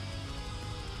raining.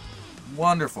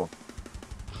 Wonderful.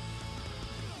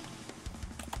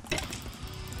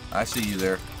 I see you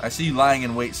there. I see you lying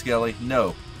in wait, Skelly.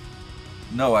 No.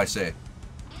 No, I say.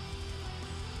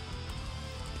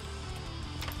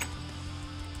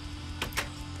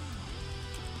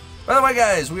 By the way,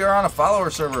 guys, we are on a follower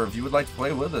server. If you would like to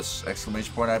play with us,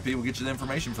 exclamation point IP will get you the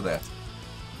information for that.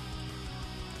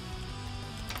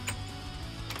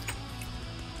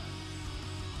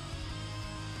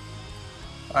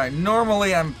 Alright,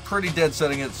 normally I'm pretty dead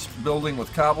setting its building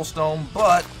with cobblestone,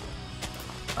 but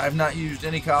I've not used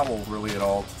any cobble really at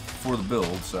all for the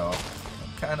build, so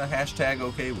I'm kind of hashtag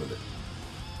okay with it.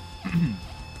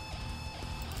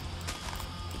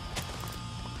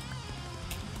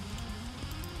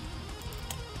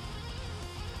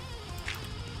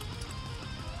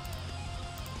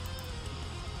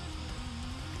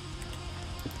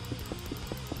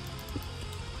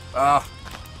 Ah.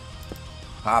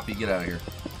 Poppy, get out of here.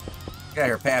 Get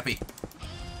out of here, Pappy.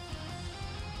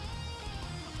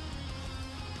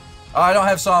 Oh, I don't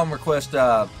have song request,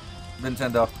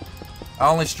 Nintendo. I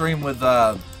only stream with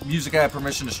music I have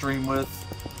permission to stream with,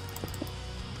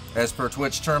 as per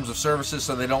Twitch terms of services,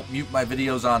 so they don't mute my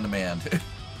videos on demand.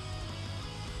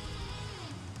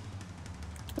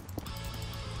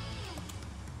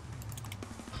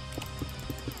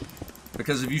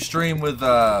 Because if you stream with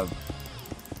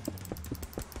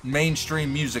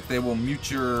mainstream music, they will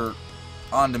mute your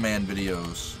on-demand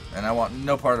videos, and I want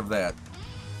no part of that.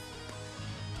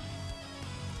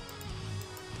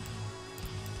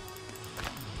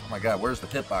 Oh my god, where's the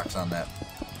hitbox on that?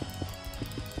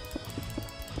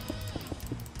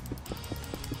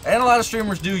 And a lot of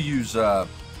streamers do use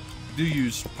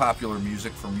popular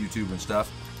music from YouTube and stuff.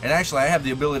 And actually, I have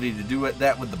the ability to do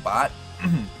that with the bot.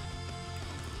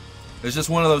 It's just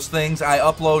one of those things. I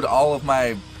upload all of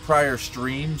my prior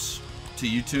streams to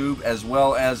YouTube, as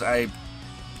well as I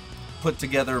put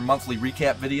together monthly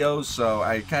recap videos, so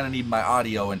I kind of need my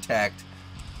audio intact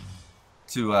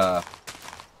to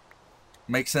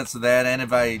make sense of that. And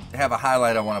if I have a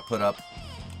highlight I want to put up,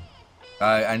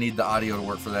 I need the audio to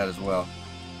work for that as well.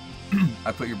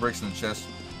 I put your bricks in the chest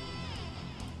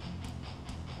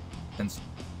and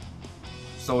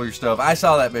stole your stove. I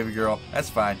saw that, baby girl. That's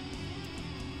fine.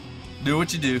 Do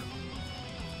what you do.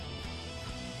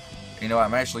 You know,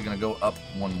 I'm actually going to go up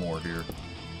one more here,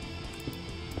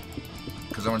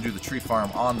 because I'm going to do the tree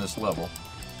farm on this level.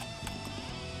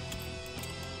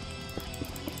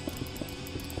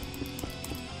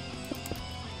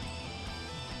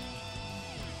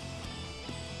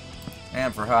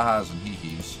 And for ha-has and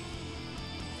hee-hees.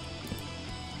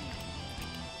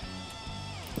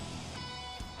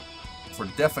 For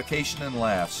defecation and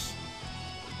laughs.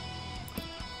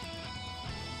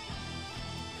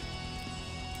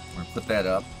 I'm going to put that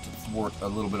up to thwart a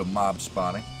little bit of mob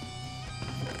spawning.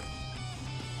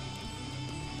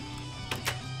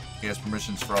 He has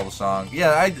permissions for all the songs.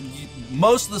 Yeah,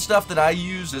 most of the stuff that I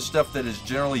use is stuff that is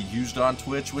generally used on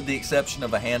Twitch, with the exception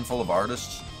of a handful of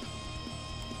artists.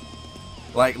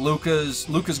 Like Luca's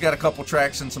got a couple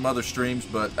tracks in some other streams,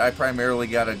 but I primarily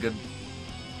got a good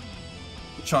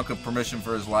chunk of permission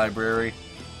for his library.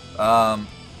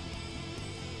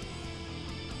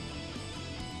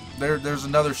 There's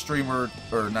another streamer,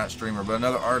 or not streamer, but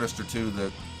another artist or two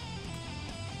that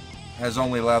has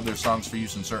only allowed their songs for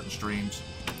use in certain streams.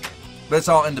 But it's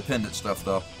all independent stuff,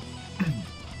 though.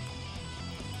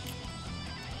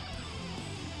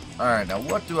 Alright, now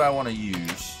what do I want to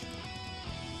use?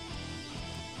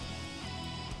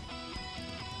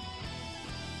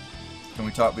 Can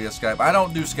we talk via Skype? I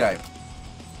don't do Skype.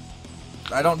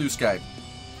 I don't do Skype.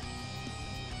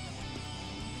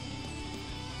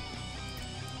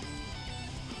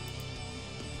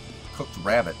 Cooked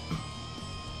rabbit.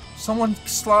 Someone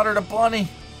slaughtered a bunny.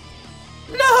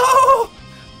 No!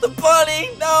 The bunny!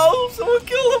 No! Someone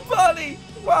killed the bunny!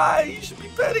 Why? You should be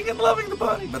petting and loving the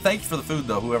bunny. But thank you for the food,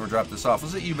 though, whoever dropped this off.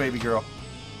 Was it you, baby girl?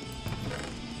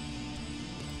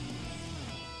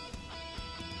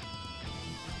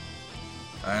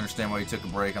 I understand why you took a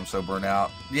break. I'm so burnt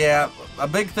out. Yeah, a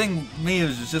big thing with me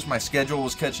is just my schedule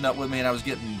was catching up with me, and I was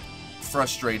getting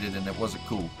frustrated, and it wasn't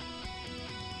cool.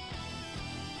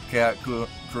 Cat crew,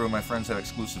 my friends have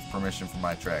exclusive permission for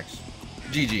my tracks.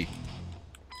 GG.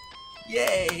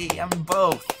 Yay! I'm in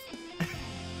both.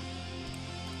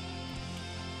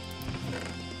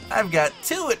 I've got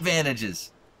 2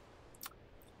 advantages.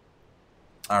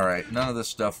 Alright, none of this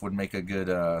stuff would make a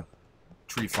good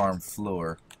tree farm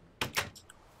floor.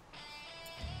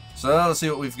 So let's see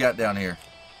what we've got down here.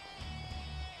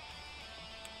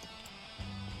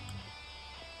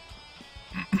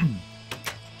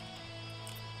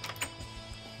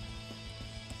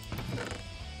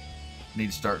 Need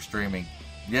to start streaming.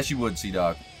 Yes, you would,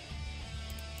 Sea-Dog.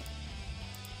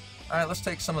 Alright, let's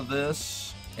take some of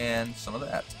this and some of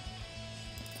that.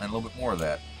 And a little bit more of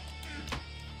that.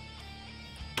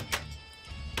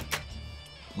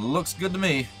 Looks good to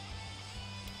me.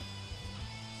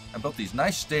 I built these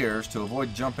nice stairs to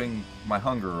avoid jumping my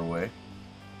hunger away.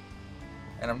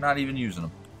 And I'm not even using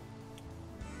them.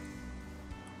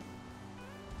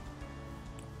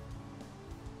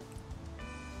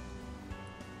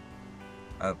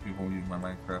 People use my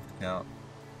Minecraft account.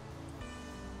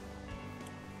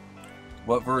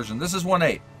 What version? This is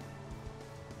 1.8.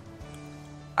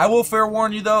 I will fair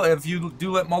warn you, though, if you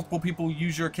do let multiple people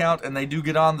use your account and they do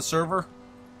get on the server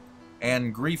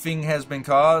and griefing has been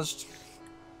caused,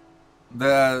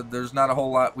 there's not a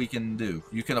whole lot we can do.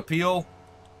 You can appeal.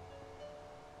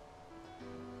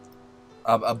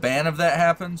 A ban of that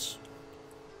happens.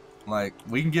 Like,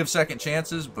 we can give second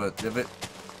chances, but if it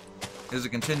is a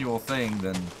continual thing,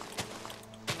 then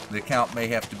the account may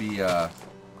have to be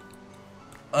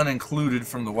unincluded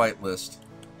from the whitelist.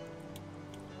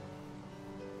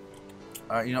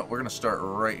 Alright, you know what? We're going to start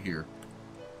right here.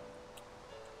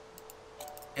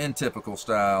 In typical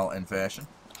style and fashion.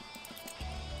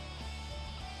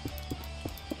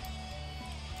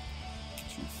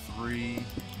 2, 3.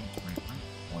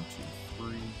 1, 2,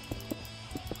 3.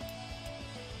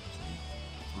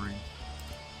 3.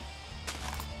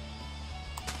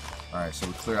 Alright, so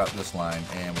we clear out this line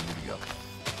and we're good to go.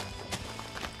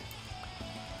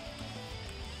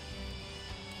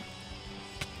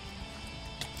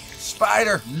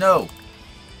 Spider! No!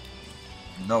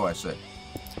 No, I say.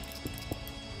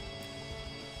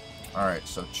 Alright,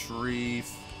 so tree.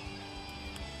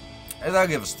 Hey, that'll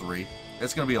give us 3.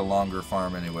 It's going to be a longer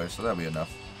farm anyway, so that'll be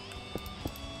enough.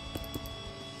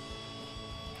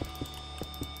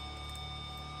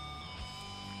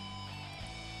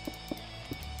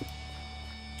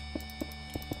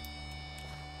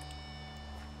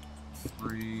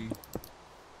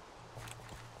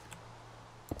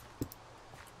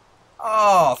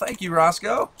 Oh, thank you,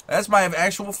 Roscoe. That's my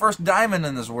actual first diamond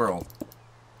in this world.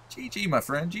 GG, my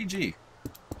friend. GG.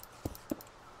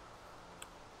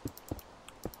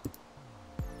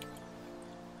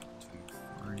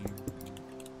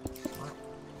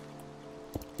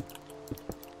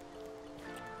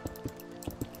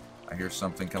 I hear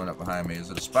something coming up behind me. Is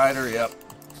it a spider? Yep.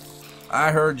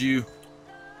 I heard you.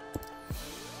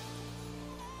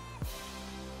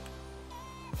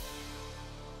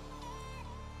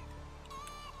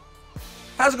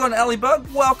 How's it going, Ellie Bug?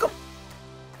 Welcome.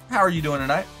 How are you doing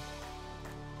tonight?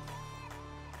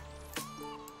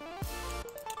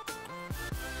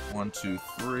 One, 2,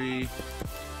 3.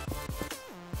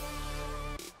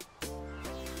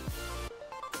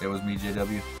 It was me,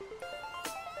 JW.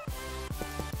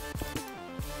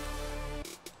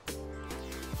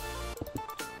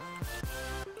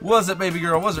 Was it, baby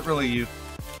girl? Was it really you?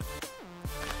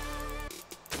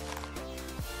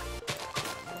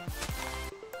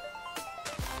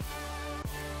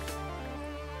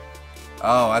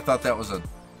 Oh, I thought that was a...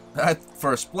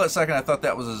 for a split second, I thought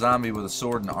that was a zombie with a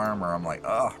sword and armor. I'm like,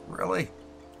 oh, really?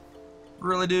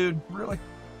 Really, dude? Really?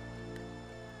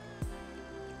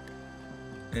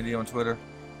 Indy on Twitter.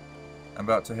 I'm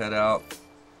about to head out.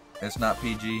 It's not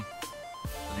PG.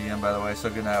 DM, by the way,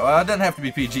 so good night. Well, it doesn't have to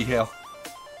be PG, hell.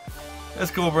 That's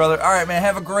cool, brother. Alright, man,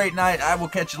 have a great night. I will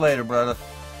catch you later, brother.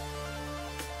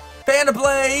 Panda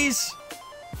Plays!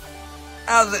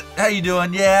 How's it? How you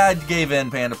doing? Yeah, I gave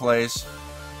in, Panda Plays.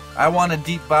 I want a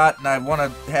deep bot, and I want to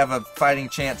have a fighting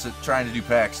chance at trying to do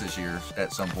packs this year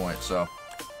at some point, so...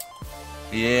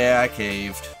 yeah, I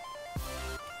caved.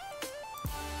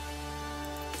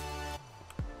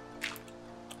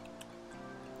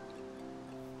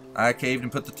 I caved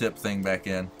and put the tip thing back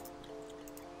in.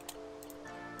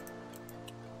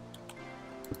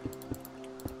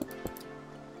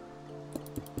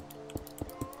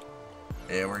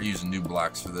 Yeah, we're using new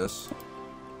blocks for this.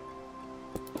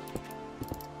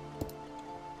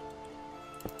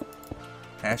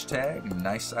 Hashtag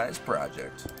nice size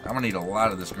project. I'm gonna need a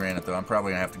lot of this granite though. I'm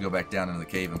probably gonna have to go back down into the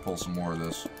cave and pull some more of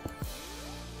this.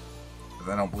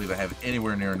 Because I don't believe I have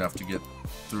anywhere near enough to get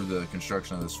through the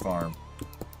construction of this farm.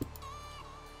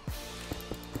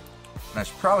 And I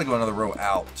should probably go another row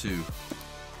out too.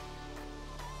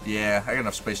 Yeah, I got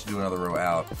enough space to do another row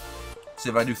out. See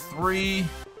if I do 3.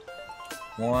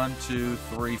 1, 2,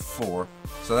 3, 4.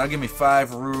 So that'll give me 5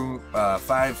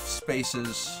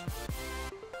 spaces.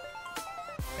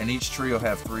 And each tree will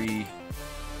have 3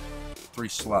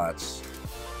 slots.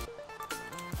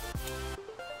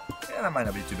 Yeah, that might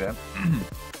not be too bad.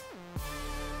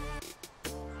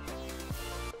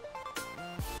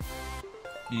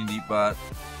 You need deep bot,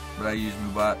 but I use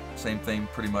MooBot. Same thing,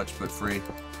 pretty much, but free.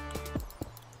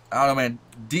 I don't know, man.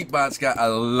 Deepbot's got a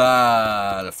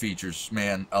lot of features,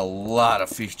 man. A lot of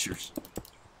features.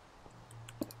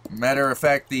 Matter of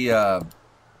fact, in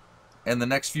the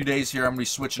next few days here, I'm going to be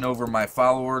switching over my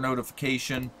follower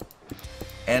notification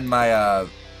and my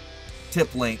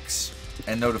tip links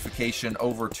and notification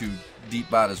over to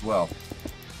Deepbot as well.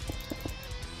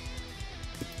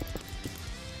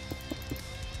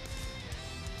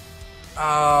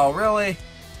 Oh, really?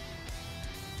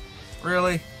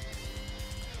 Really?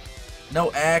 No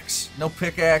axe, no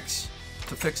pickaxe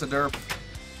to fix a derp.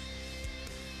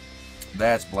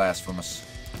 That's blasphemous.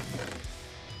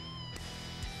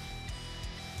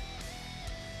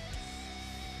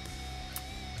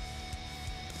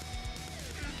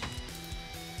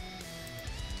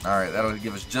 Alright, that'll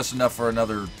give us just enough for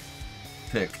another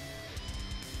pick.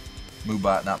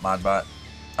 Moobot, not Modbot.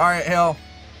 Alright, hell.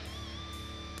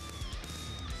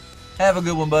 Have a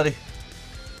good one, buddy.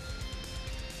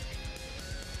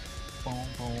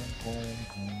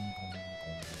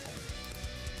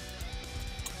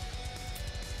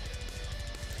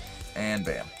 And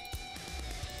bam.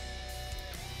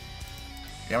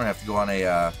 Yeah, I'm gonna have to go on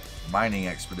a mining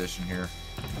expedition here.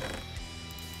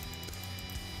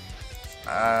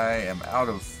 I am out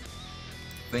of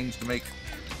things to make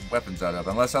weapons out of,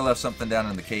 unless I left something down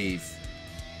in the cave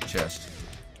chest,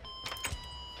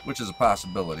 which is a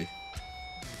possibility.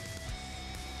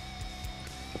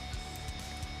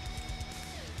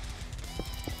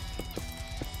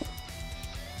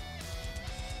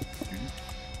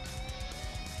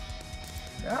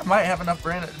 Yeah, I might have enough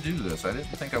granite to do this. I didn't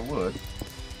think I would.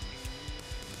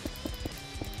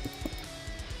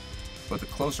 But the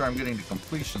closer I'm getting to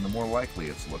completion, the more likely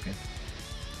it's looking.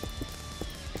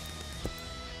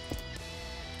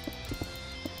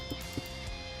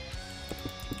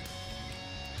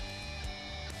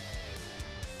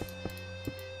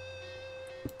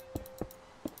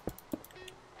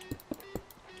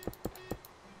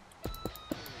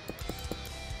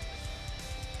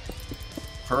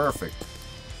 Perfect.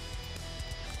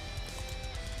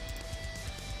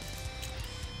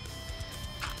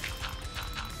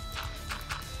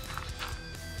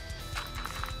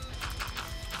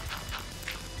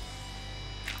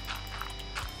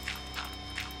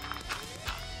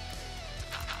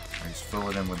 I just fill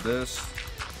it in with this.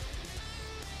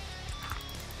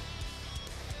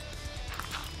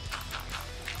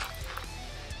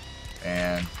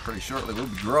 And pretty shortly we'll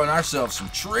be growing ourselves some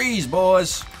trees,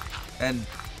 boys and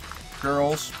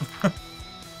girls.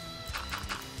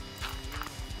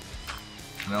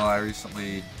 Vanilla, I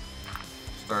recently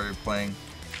started playing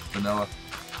vanilla.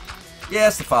 Yeah,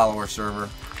 it's the follower server.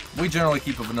 We generally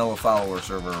keep a vanilla follower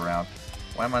server around.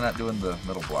 Why am I not doing the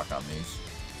middle block on these?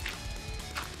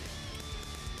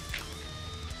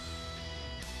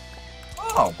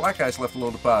 Oh, Black Ice left a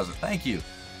little deposit. Thank you.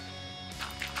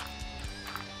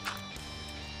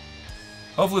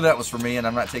 Hopefully that was for me and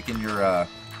I'm not taking your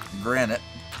granite.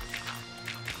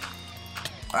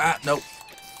 Ah, nope.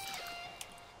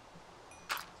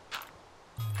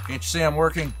 Can't you see I'm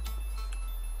working?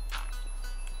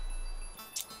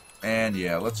 And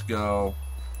yeah, let's go.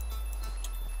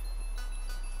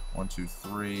 1, 2,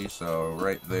 3. So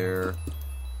right there.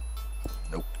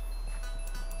 Nope.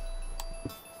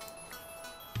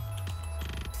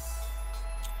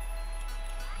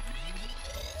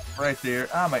 Right there.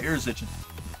 Ah, my ear's itching.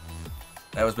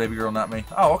 That was baby girl, not me.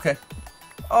 Oh, okay.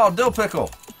 Oh, dill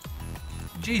pickle.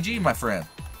 GG, my friend.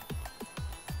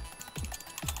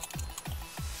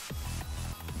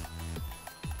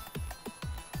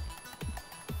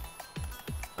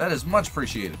 That is much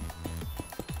appreciated.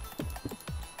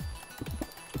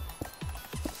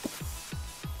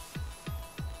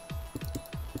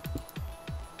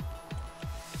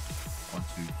 One,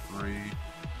 two, three.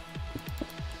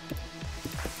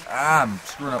 Ah, I'm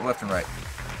screwing up left and right.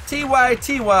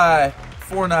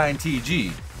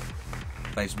 TYTY49TG.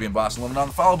 Thanks for being boss and living on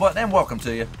the follow button, and welcome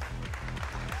to you.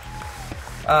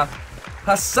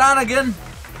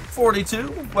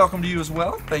 Hassanigan42, welcome to you as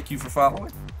well. Thank you for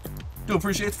following. Do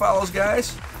appreciate the follows,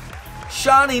 guys.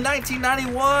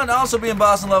 Shawnee1991, also being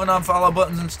boss and loving on follow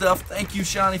buttons and stuff. Thank you,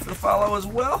 Shawnee, for the follow as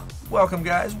well. Welcome,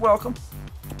 guys. Welcome.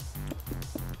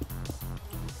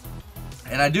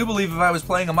 And I do believe if I was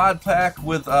playing a mod pack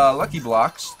with Lucky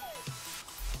Blocks,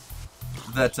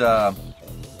 that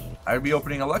I'd be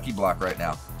opening a Lucky Block right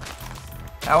now.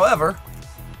 However,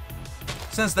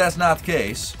 since that's not the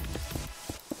case,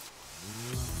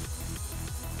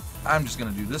 I'm just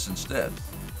going to do this instead.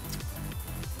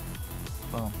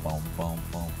 Boom, boom, boom,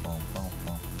 boom, boom, boom,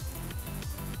 boom.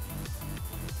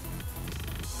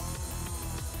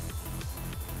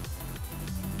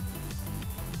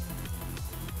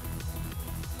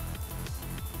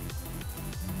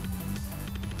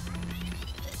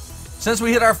 Since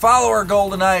we hit our follower goal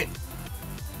tonight,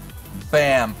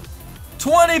 bam.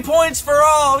 20 points for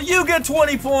all. You get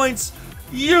 20 points.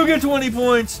 You get 20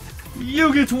 points.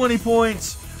 You get 20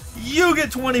 points. You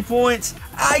get 20 points.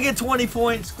 I get 20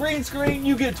 points. Green screen,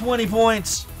 you get 20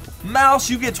 points. Mouse,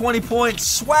 you get 20 points.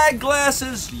 Swag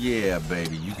glasses, yeah,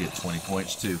 baby, you get 20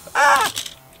 points too. Ah!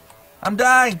 I'm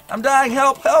dying. I'm dying.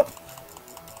 Help, help.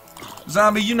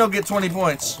 Zombie, you know get 20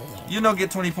 points. You know get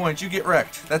 20 points. You get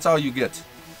wrecked. That's all you get.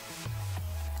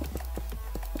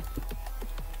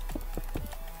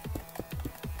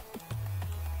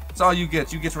 That's all you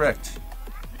get. You get wrecked.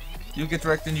 You get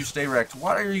wrecked and you stay wrecked.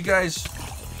 Why are you guys...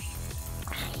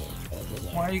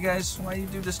 Why you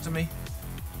do this to me?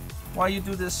 Why you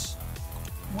do this?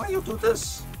 Why you do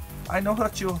this? I no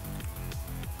hurt you.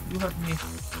 You hurt me.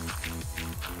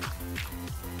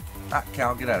 Ah,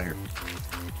 Cal, get out of here.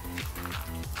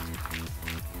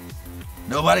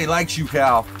 Nobody likes you,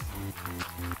 Cal.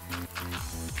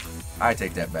 I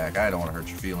take that back. I don't want to hurt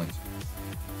your feelings.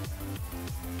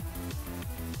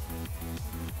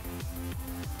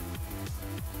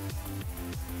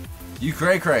 You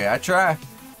cray-cray. I try.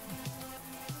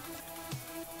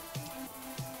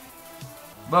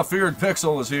 The feared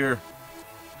pixel is here.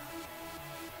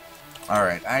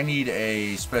 Alright, I need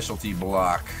a specialty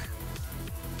block.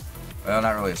 Well,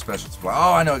 not really a specialty block.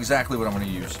 Oh, I know exactly what I'm going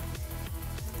to use.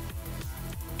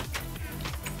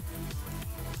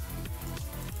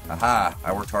 Aha,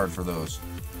 I worked hard for those.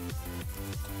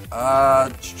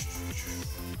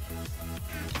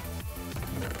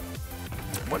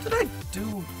 What did I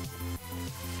do?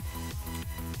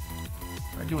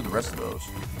 What did I do with the rest of those?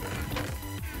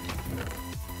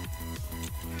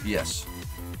 Yes.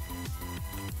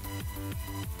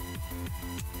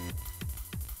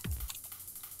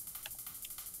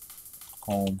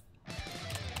 Home.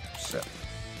 Set.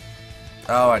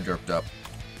 Oh, I derped up.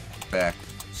 Back.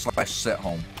 / set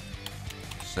home.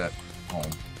 Set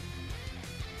home.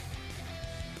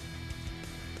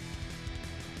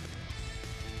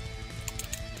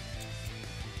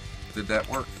 Did that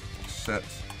work? Set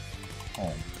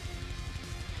home.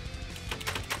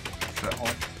 Set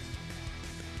home.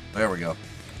 There we go.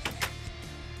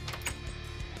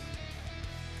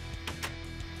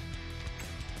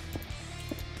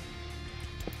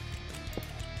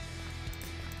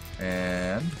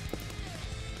 And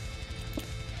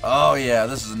oh yeah,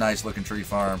 this is a nice looking tree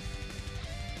farm.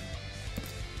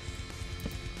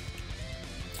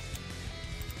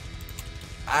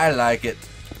 I like it.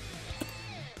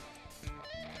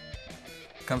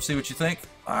 Come see what you think.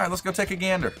 Alright, let's go take a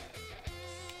gander.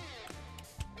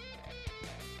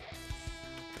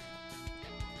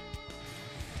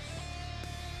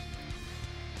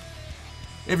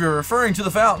 If you're referring to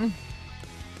the fountain,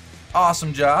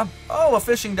 awesome job. Oh, a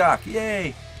fishing dock.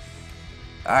 Yay.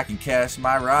 I can cast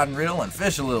my rod and reel and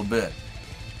fish a little bit.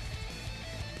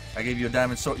 I gave you a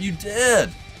diamond sword. You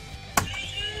did.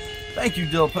 Thank you,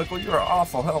 Dill Pickle. You are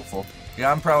awful helpful.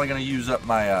 Yeah, I'm probably going to use up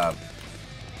my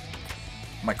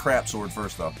my crap sword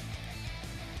first, though.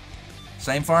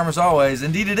 Same farm as always.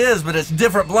 Indeed it is, but it's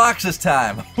different blocks this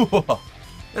time.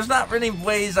 There's not many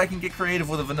ways I can get creative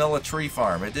with a vanilla tree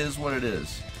farm. It is what it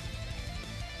is.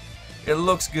 It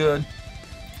looks good,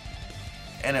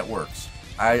 and it works.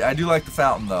 I do like the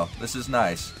fountain, though. This is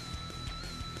nice.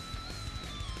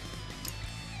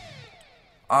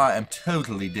 I am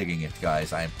totally digging it,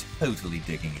 guys. I am totally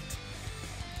digging it.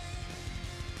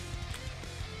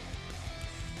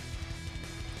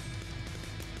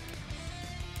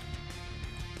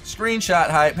 Screenshot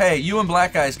hype. Hey, you and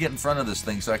Black Eyes get in front of this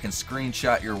thing so I can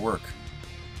screenshot your work.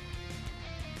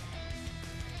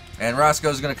 And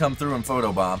Roscoe's going to come through and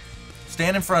photobomb.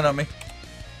 Stand in front of me.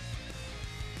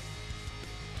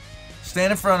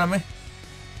 Stand in front of me.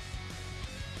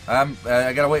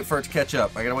 I gotta wait for it to catch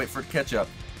up. I gotta wait for it to catch up.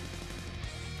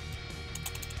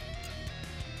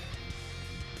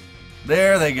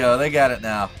 There they go. They got it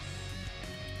now.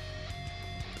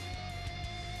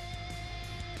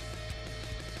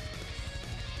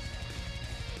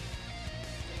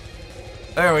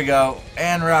 There we go.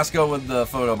 And Roscoe with the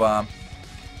photobomb.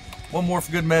 One more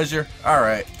for good measure.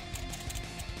 Alright.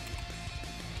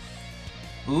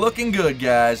 Looking good,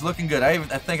 guys. Looking good. I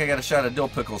think I got a shot of Dill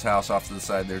Pickle's house off to the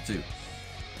side there, too.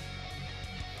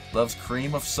 Loves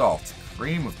cream of salt.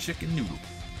 Cream of chicken noodle.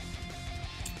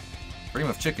 Cream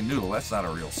of chicken noodle. That's not a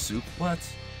real soup. What?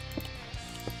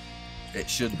 It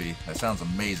should be. That sounds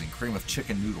amazing. Cream of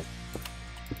chicken noodle.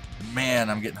 Man,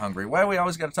 I'm getting hungry. Why do we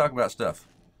always got to talk about stuff?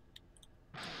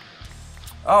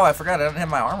 Oh, I forgot I don't have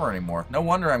my armor anymore. No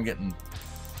wonder I'm getting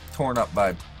torn up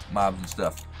by mobs and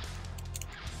stuff.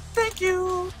 Thank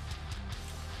you!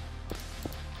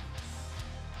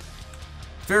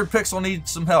 Feared Pixel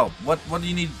needs some help. What do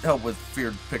you need help with,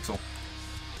 Feared Pixel?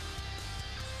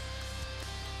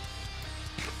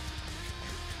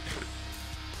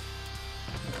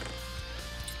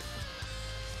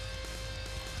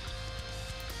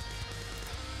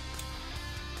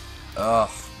 Ugh,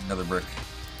 another brick.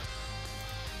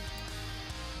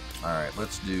 Alright,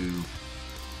 let's do...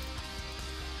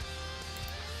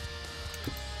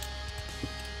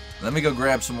 Let me go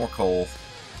grab some more coal.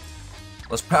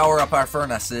 Let's power up our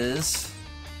furnaces.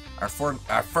 Our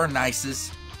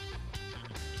furnaces.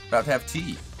 About to have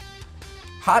tea.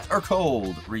 Hot or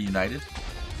cold, reunited.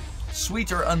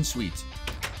 Sweet or unsweet.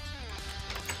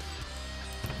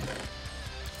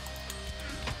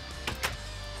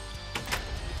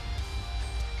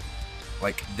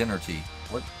 Like dinner tea.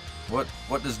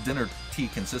 What does dinner tea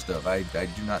consist of? I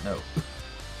do not know.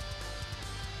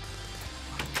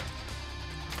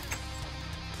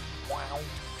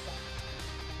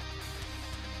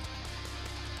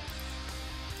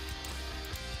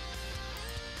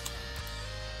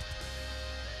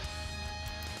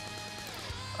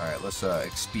 Alright, let's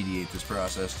expedite this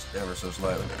process ever so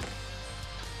slightly.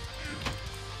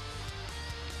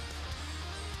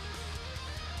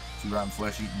 Too rotten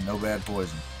flesh eating, no bad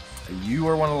poison. You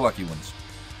are one of the lucky ones.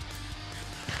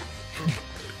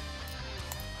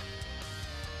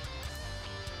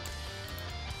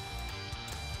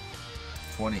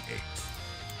 $28.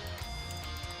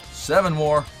 7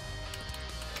 more.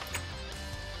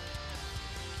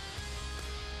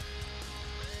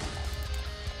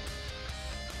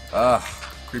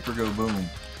 Creeper go boom.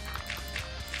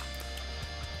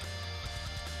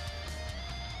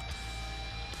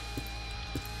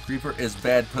 Creeper is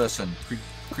bad person.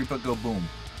 Creeper go boom.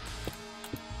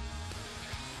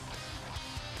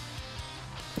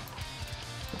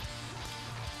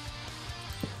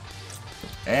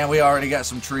 And we already got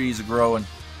some trees growing.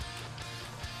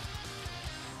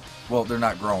 Well, they're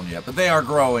not grown yet, but they are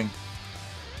growing.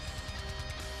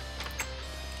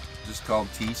 Just called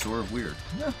tea, sort of weird.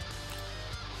 Yeah.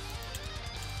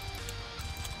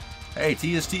 Hey,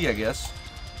 tea is tea, I guess.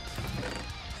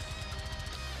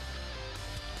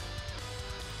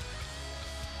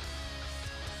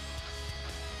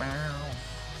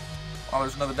 Oh,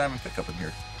 there's another diamond pickup in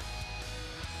here.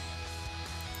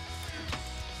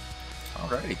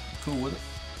 Alrighty, cool with it.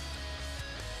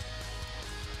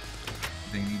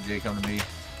 DJ, come to me.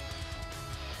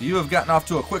 You have gotten off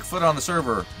to a quick foot on the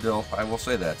server, Dill. I will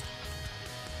say that.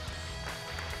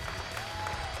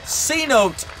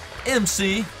 C-Note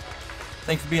MC.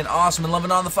 Thanks for being awesome and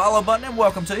loving on the follow button, and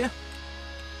welcome to you.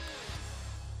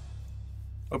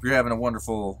 Hope you're having a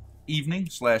wonderful evening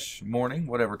 / morning,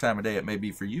 whatever time of day it may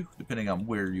be for you, depending on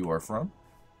where you are from.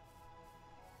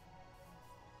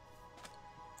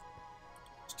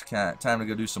 It's time to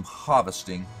go do some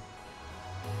harvesting.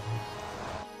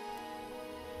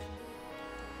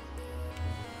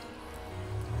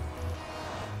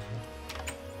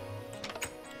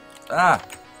 Ah!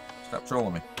 Stop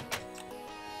trolling me.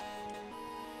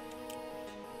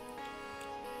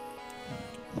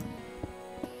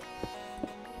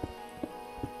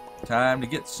 Time to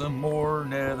get some more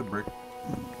nether brick.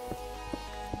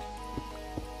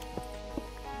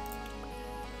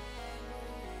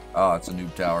 Oh, it's a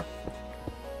noob tower.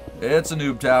 It's a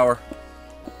noob tower.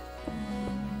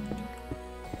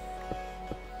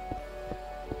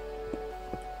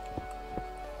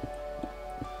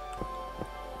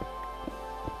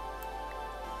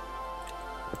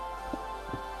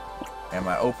 Am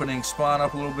I opening spawn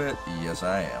up a little bit? Yes,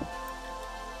 I am.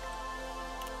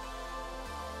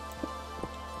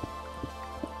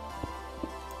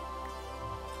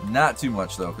 Not too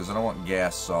much, though, because I don't want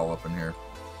gas all up in here.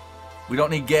 We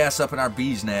don't need gas up in our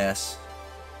bee's nest.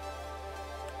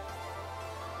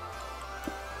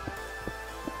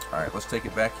 Alright, let's take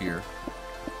it back here.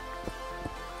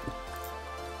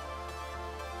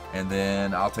 And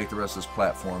then I'll take the rest of this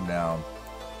platform down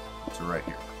to right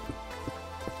here.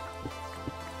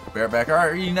 Bear back.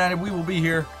 Alright, reunited. We will be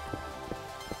here.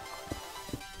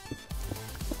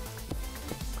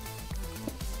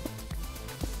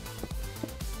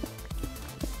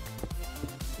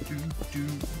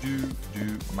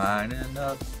 Mining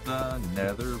up the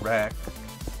nether rack.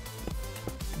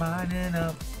 Mining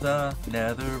up the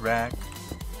nether rack.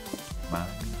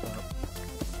 Mining up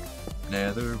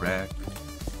nether rack.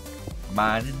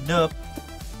 Mining up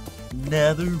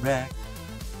nether rack.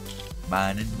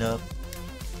 Mining up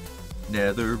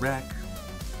nether rack.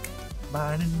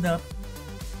 Mining up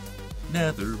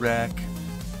nether rack.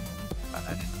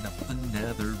 Mining up the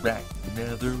nether rack.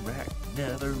 Nether rack.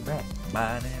 Nether rack.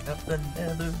 Mining up the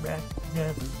nether rack.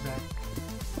 Nether rack.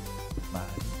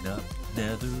 Mining up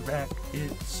nether rack.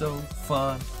 It's so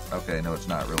fun. Okay, no, it's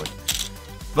not really.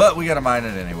 But we gotta mine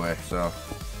it anyway, so.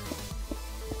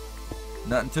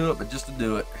 Nothing to it but just to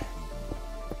do it.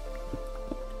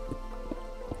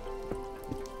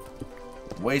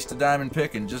 Waste a diamond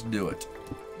pick and just do it.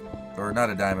 Or not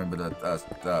a diamond, but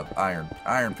a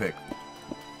iron pick.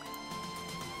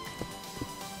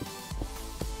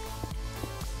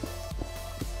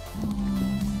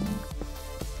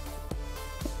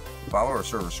 Follower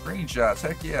server screenshots.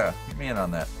 Heck yeah. Get me in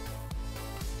on that.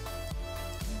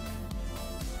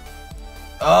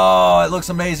 Oh, it looks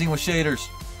amazing with shaders.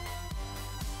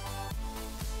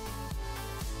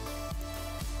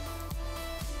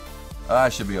 I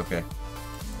should be okay.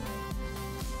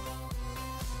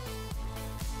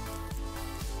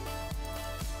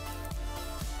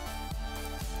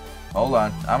 Hold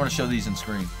on. I'm going to show these in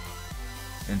screen.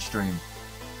 In stream.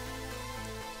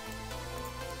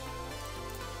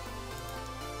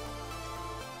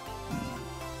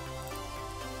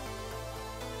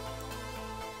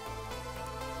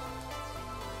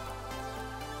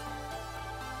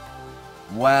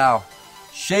 Wow.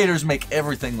 Shaders make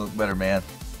everything look better, man.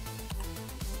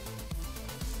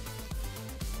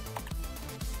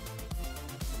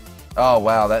 Oh,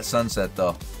 wow. That sunset,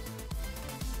 though.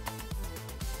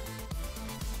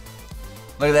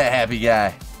 Look at that happy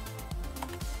guy.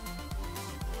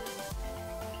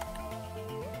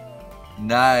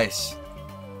 Nice.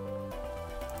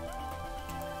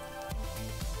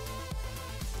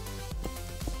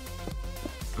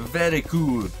 Very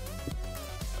cool.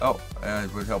 Oh,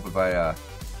 it would help if I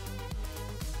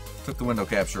took the window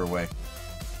capture away.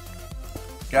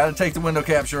 Gotta take the window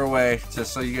capture away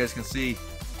just so you guys can see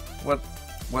what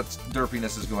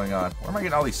derpiness is going on. Where am I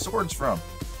getting all these swords from?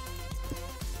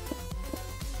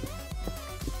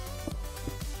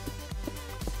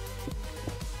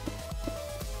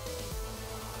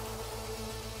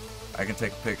 I can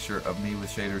take a picture of me with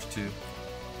shaders too.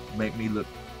 Make me look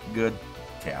good.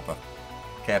 Kappa.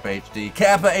 Kappa HD.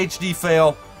 Kappa HD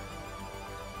fail.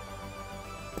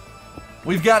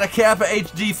 We've got a Kappa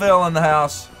HD fail in the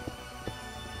house.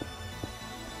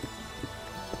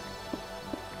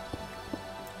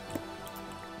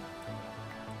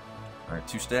 Alright,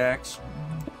 2 stacks.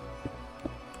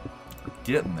 We're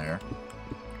getting there.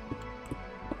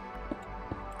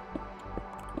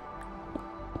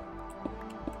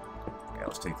 Yeah,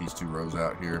 let's take these 2 rows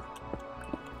out here.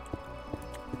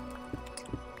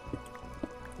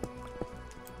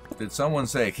 Did someone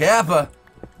say Kappa?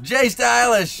 Jay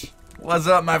Stylish! What's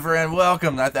up, my friend?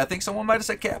 Welcome. I think someone might have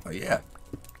said Kappa, yeah.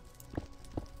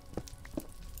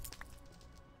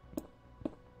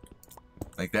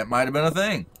 I think that might have been a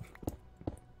thing.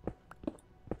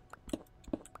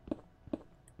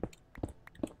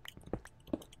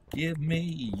 Give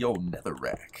me your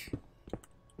netherrack.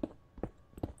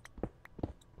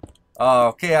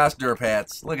 Oh, Chaos Derp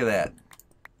hats. Look at that.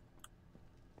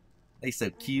 They so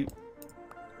cute.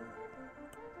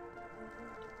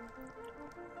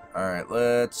 Alright,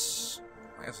 I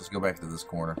guess let's go back to this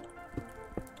corner.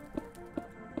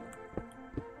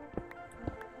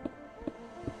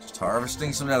 Just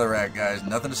harvesting some netherrack, guys.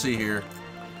 Nothing to see here.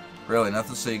 Really,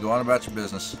 nothing to see. Go on about your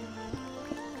business.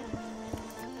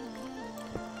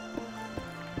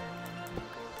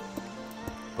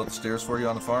 Built the stairs for you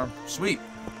on the farm. Sweet.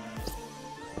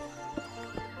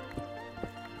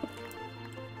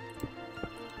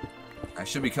 I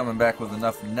should be coming back with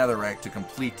enough netherrack to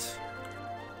complete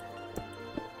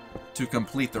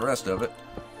the rest of it.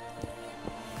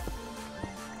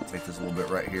 Take this a little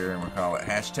bit right here and we'll call it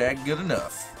hashtag good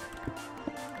enough.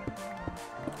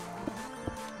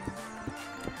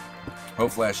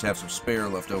 Hopefully I should have some spare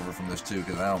left over from this too,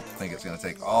 because I don't think it's going to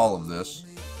take all of this.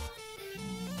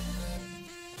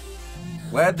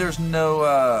 Glad there's no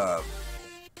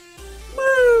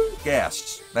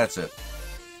ghasts. That's it.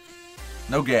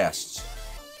 No ghasts.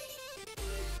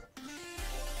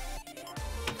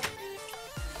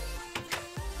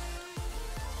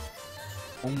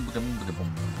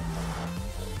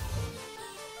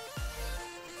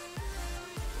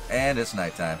 And it's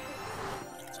nighttime.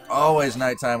 It's always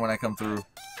nighttime when I come through.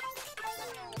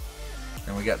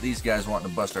 And we got these guys wanting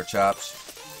to bust our chops.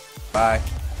 Bye.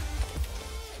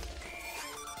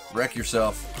 Wreck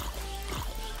yourself.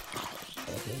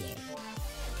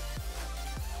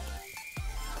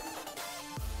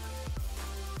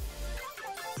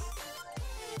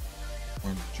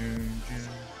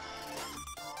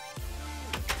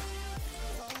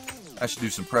 I should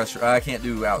do some pressure. I can't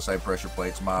do outside pressure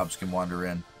plates. Mobs can wander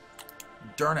in.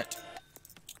 Darn it.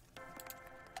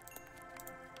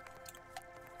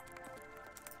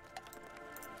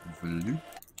 Bloop.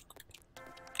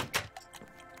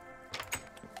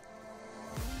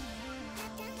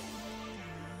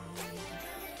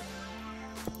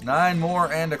 Nine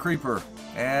more and a creeper.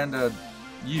 And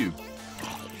you.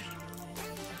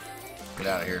 Get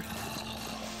out of here.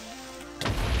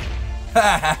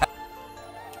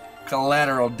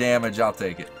 Collateral damage, I'll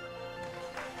take it.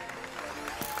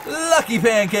 Lucky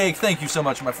Pancake, thank you so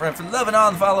much, my friend, for loving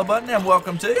on the follow button, and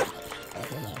welcome to you.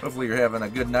 Hopefully you're having a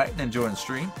good night and enjoying the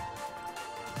stream.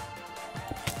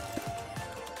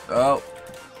 Oh.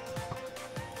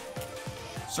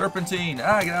 Serpentine.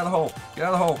 Ah, get out of the hole. Get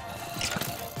out of the hole.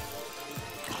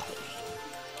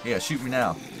 Yeah, shoot me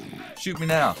now. Shoot me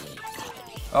now.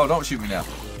 Oh, don't shoot me now.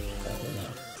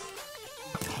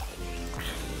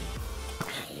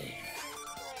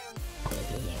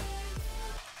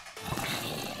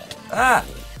 Ah!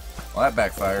 Well, that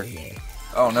backfired.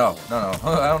 Oh, no. No, no.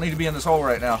 I don't need to be in this hole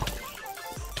right now.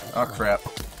 Oh, crap.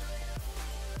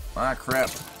 Ah, crap.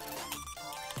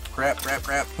 Crap, crap,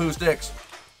 crap. Poo sticks.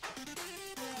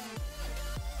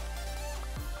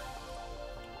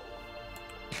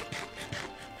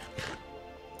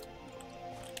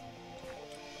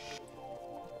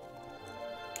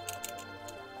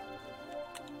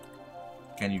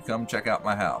 Can you come check out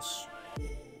my house?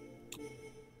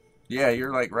 Yeah,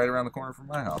 you're like right around the corner from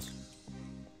my house.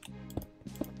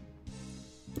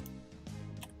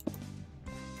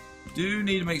 Do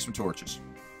need to make some torches.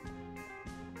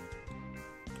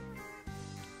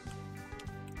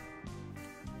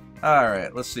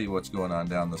 Alright, let's see what's going on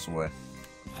down this way.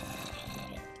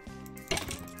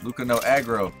 Luca no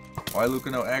aggro. Why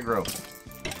Luca no aggro?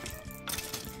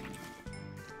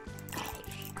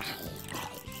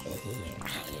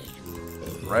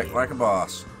 Right like a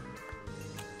boss.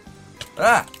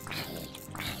 Ah!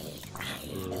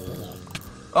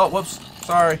 Oh, whoops.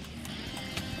 Sorry.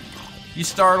 You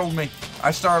startled me.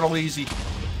 I startle easy.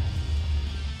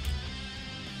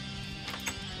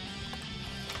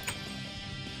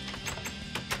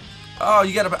 Oh,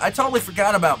 you gotta... I totally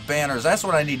forgot about banners. That's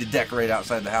what I need to decorate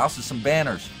outside the house, is some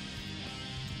banners.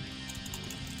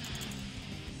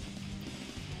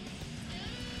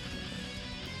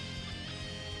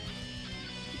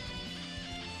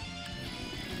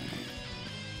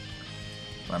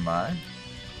 My mind.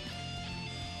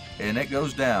 And it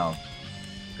goes down.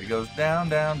 It goes down,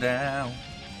 down, down.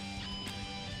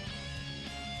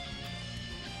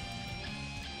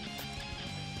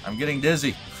 I'm getting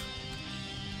dizzy.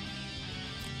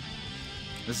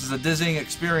 This is a dizzying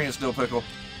experience, Dill Pickle.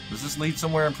 Does this lead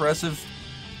somewhere impressive?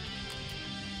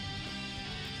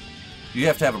 You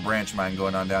have to have a branch mine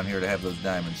going on down here to have those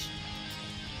diamonds.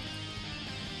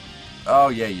 Oh,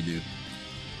 yeah, you do.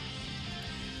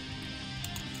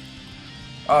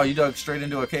 Oh, you dug straight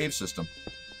into a cave system.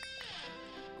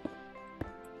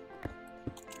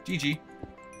 GG.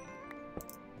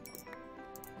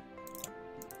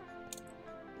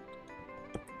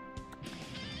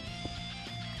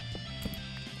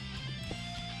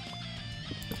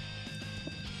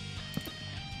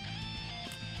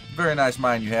 Very nice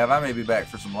mine you have. I may be back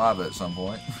for some lava at some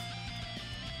point.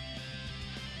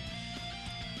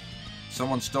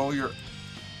 Someone stole your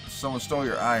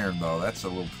iron, though. That's a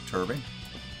little perturbing.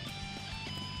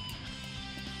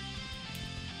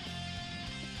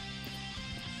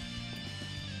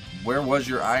 Where was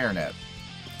your iron at?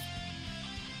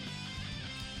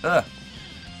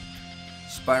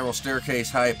 Spiral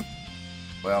staircase hype.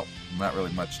 Well, not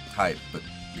really much hype, but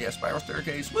yeah, spiral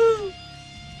staircase. Woo!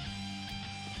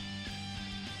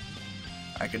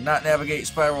 I cannot navigate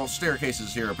spiral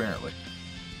staircases here, apparently.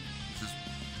 This is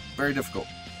very difficult.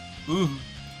 Ooh.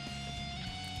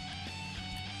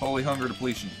 Holy hunger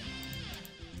depletion.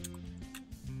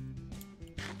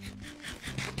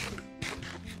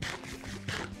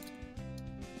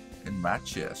 In my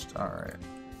chest. Alright.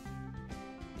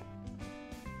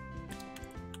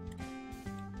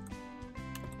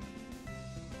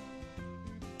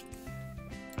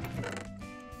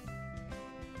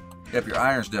 Yep, your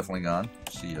iron's definitely gone.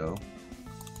 CO.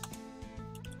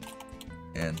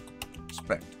 And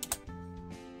spec.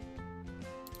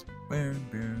 Boom,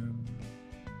 boom.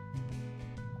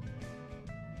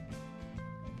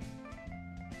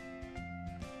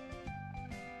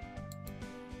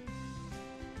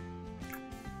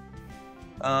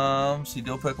 See,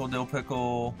 dill pickle, dill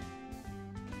pickle.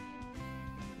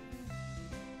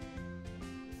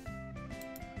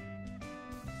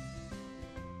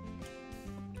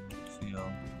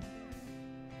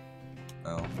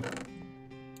 L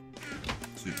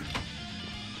 2.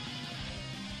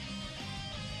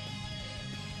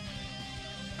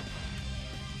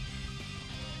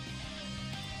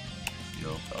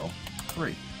 COL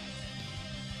 3.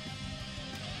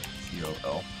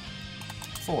 COL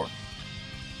 4.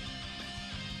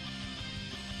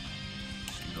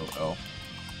 COL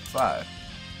 5.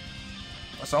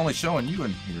 That's only showing you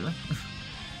in here.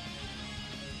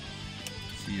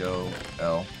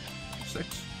 COL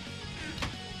 6.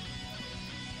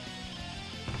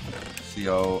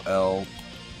 COL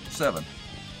 7.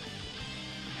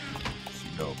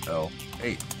 COL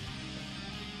 8.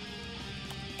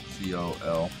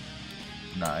 COL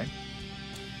 9.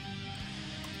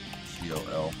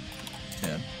 COL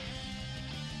 10.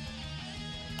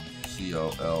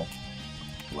 COL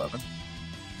 11.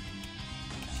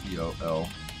 COL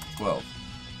 12.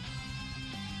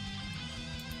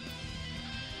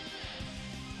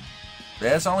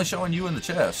 That's only showing you in the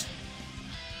chest.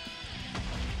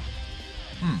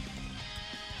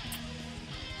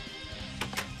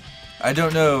 I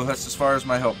don't know. That's as far as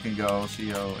my help can go.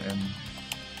 CO and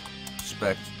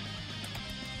spec.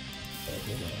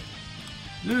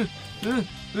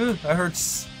 I heard.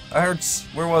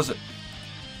 Where was it?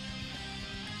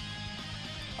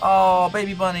 Oh,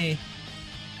 baby bunny.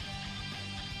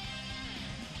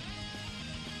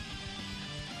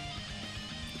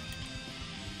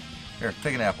 Here,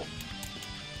 take an apple.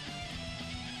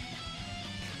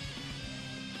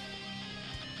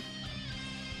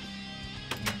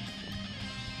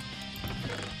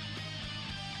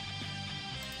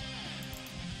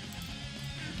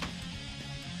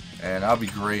 And I'll be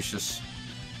gracious.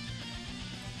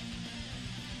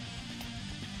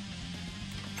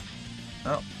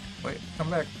 Oh, wait,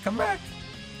 come back, come back!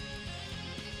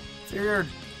 Feared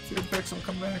Pixel,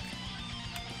 come back.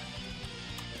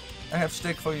 I have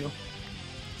stick for you.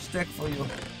 Stick for you.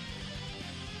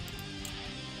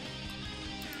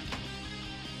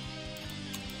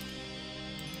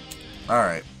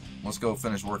 Alright, let's go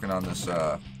finish working on this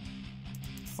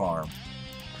farm.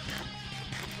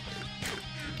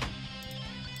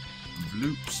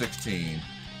 Loop 16.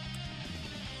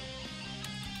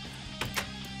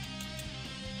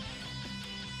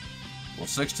 Will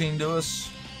 16 do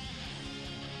us?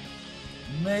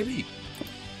 Maybe.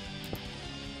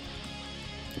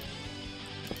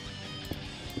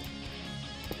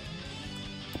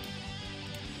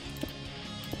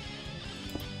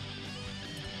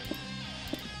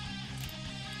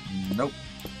 Nope.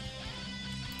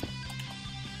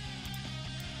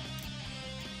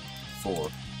 4.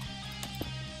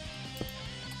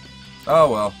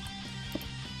 Oh well.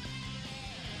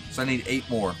 So I need 8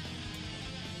 more.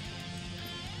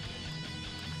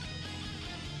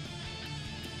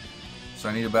 So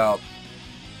I need about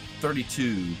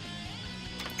 32.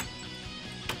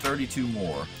 32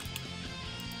 more.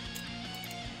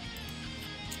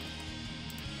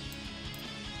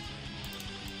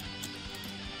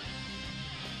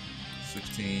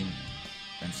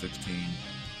 And 16.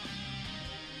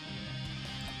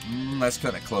 That's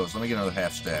cutting it close. Let me get another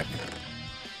half stack.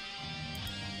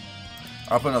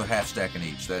 I'll put another half stack in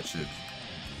each. That should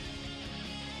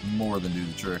more than do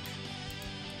the trick.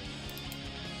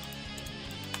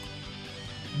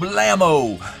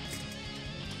 Blammo!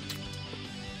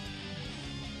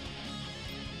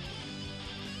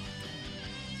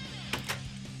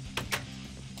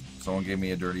 Someone gave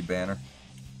me a dirty banner.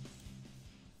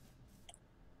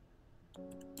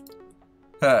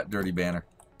 Ha, dirty banner.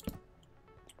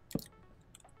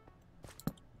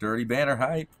 Dirty banner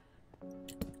hype.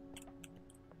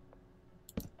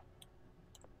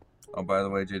 Oh, by the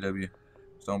way, JW,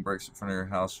 stone breaks in front of your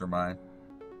house or mine.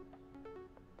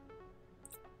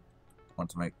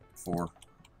 Want to make 4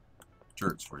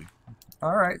 shirts for you.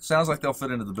 Alright, sounds like they'll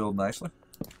fit into the build nicely.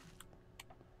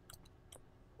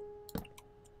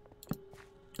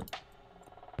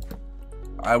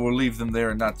 I will leave them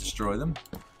there and not destroy them.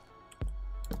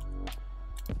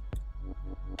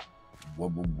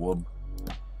 Wub wub wub.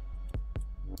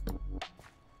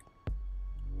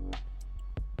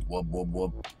 Wub wub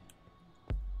wub.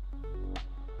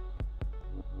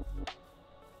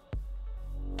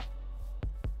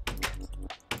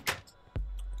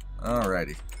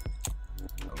 Alrighty.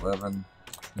 11,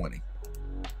 20.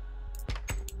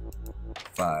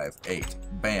 5, 8.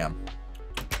 Bam.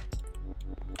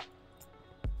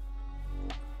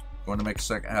 Going to make a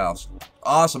second house.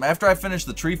 Awesome. After I finish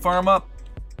the tree farm up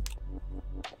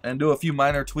and do a few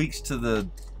minor tweaks to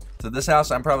this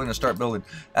house, I'm probably going to start building.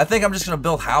 I think I'm just going to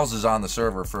build houses on the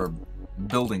server for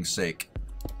building's sake.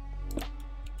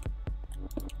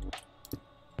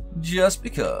 Just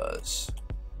because.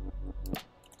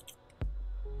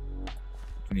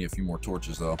 I need a few more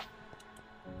torches though.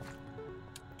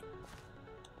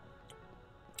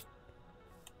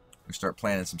 We start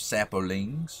planting some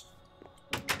saplings.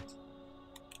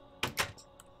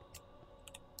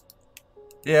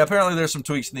 Yeah, apparently there's some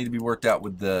tweaks that need to be worked out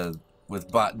with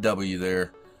Bot W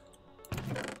there.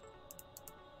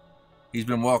 He's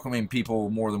been welcoming people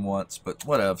more than once, but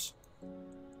whatevs.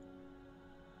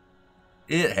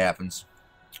 It happens.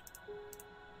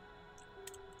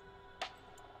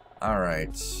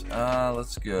 Alright,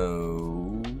 let's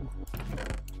go.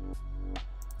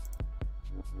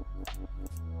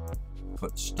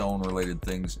 Put stone related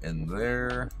things in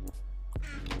there.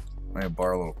 I'm gonna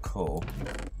borrow a little coal.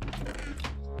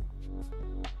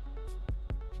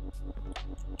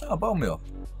 Oh, bone meal.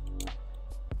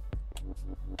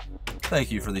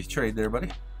 Thank you for the trade there,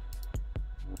 buddy.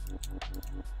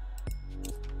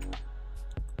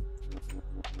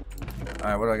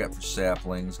 Alright, what do I got for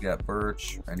saplings? Got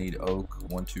birch. I need oak.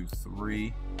 1, 2,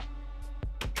 3.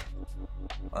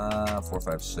 4,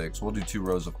 5, 6. We'll do 2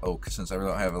 rows of oak since I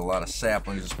don't have a lot of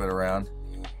saplings to spread around.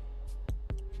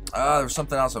 There was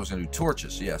something else I was going to do.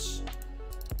 Torches, yes.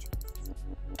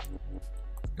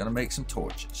 Gonna make some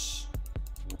torches.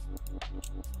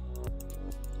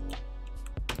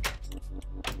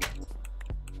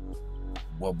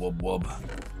 Wub, wub, wub.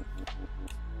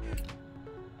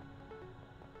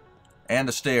 And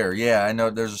a stair. Yeah, I know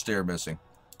there's a stair missing.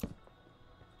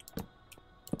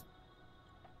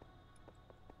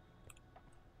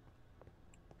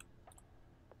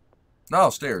 No,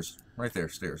 stairs. Right there,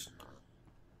 stairs.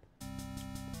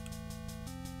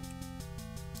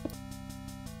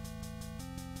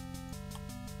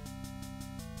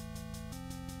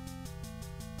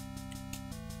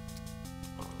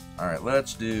 Alright,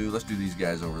 let's do these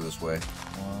guys over this way.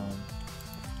 1,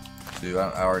 2.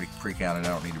 I already pre-counted. I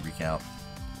don't need to recount.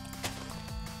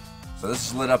 So this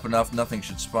is lit up enough. Nothing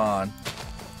should spawn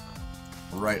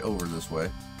right over this way.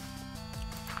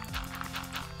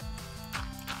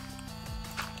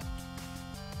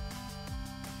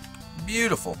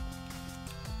 Beautiful.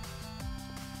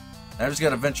 Now I just got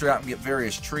to venture out and get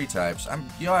various tree types.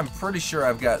 I'm pretty sure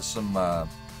I've got some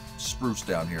spruce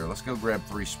down here. Let's go grab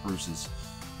 3 spruces.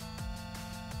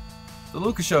 The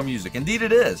Lucas Show music. Indeed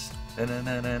it is.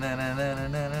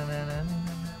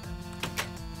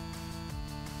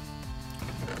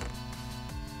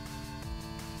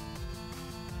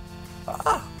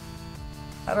 Ah!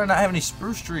 How do I not have any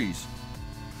spruce trees?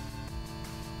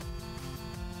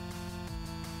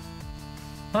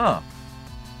 Huh.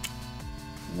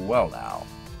 Well now.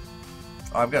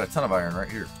 Oh, I've got a ton of iron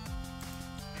right here.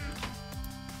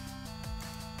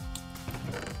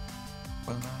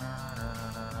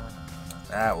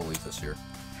 Ah, we'll leave this here.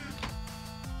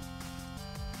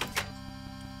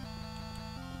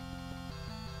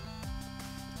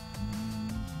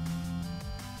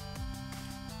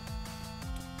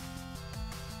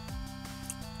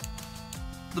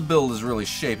 The build is really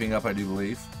shaping up, I do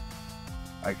believe.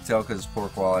 I can tell because it's poor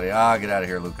quality. Ah, get out of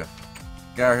here, Luca.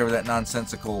 Get out of here with that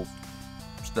nonsensical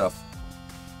stuff.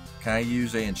 Can I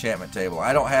use an enchantment table?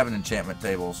 I don't have an enchantment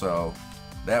table, so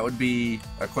that would be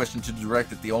a question to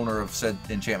direct at the owner of said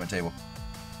enchantment table.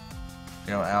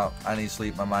 You know, I need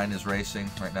sleep. My mind is racing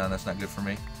right now, and that's not good for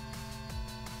me.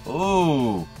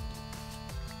 Ooh.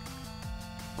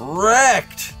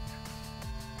 Wrecked!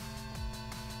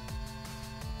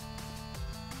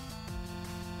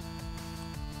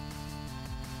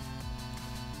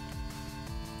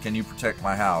 Can you protect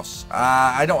my house?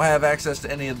 I don't have access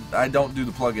to any of... I don't do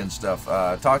the plugin stuff.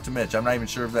 Talk to Mitch. I'm not even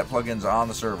sure if that plugin's on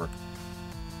the server.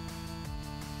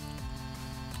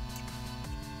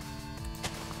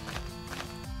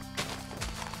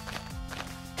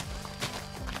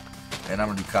 And I'm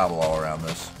going to do cobble all around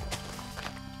this.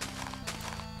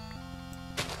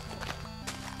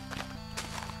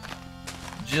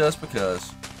 Just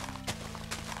because.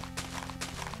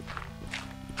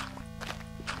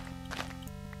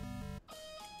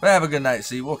 But have a good night,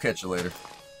 C. We'll catch you later.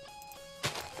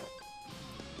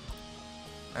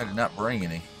 I did not bring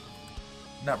any.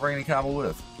 Not bring any cobble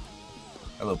with.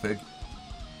 Hello, pig.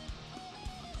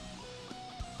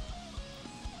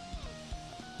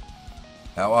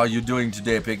 How are you doing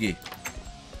today, piggy?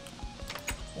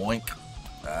 Oink.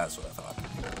 That's what I thought.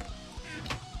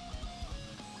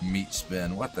 Meat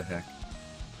spin. What the heck?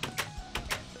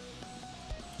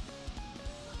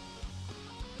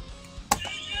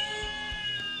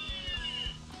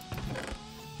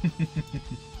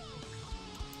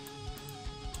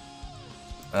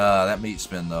 That meat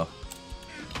spin though.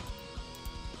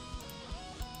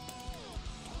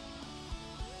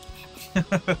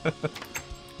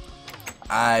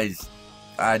 I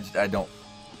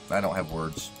don't have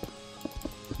words.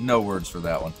 No words for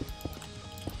that one.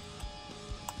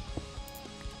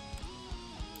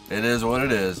 It is what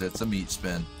it is. It's a meat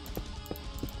spin.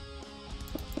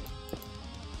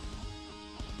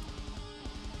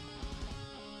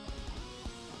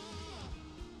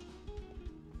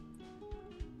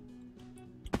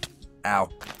 Ow.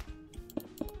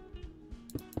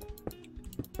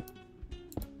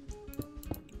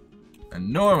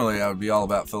 And normally I would be all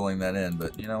about filling that in,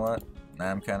 but you know what?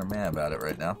 I'm kind of mad about it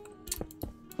right now.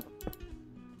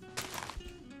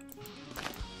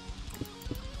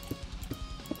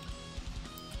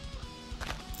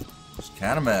 Just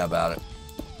kind of mad about it.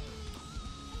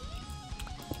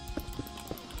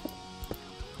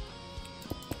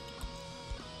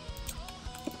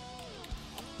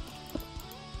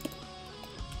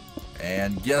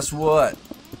 And guess what?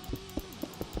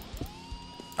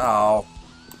 Oh,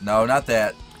 no, not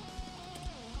that.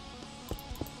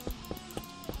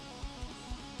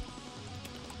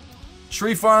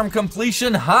 tree farm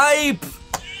completion hype!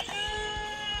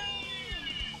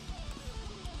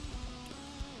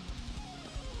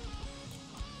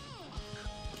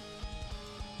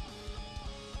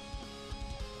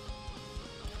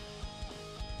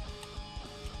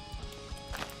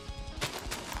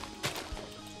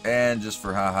 And just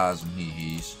for ha-has and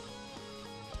hee-hees.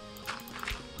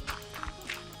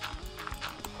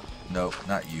 Nope,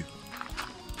 not you.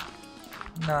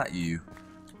 Not you.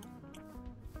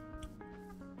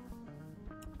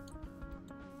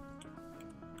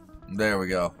 There we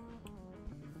go.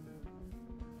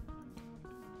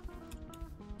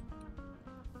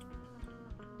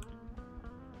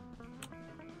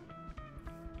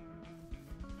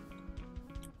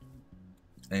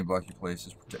 Any block you place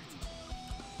is protected.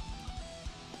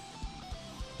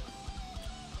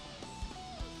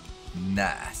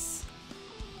 Nice.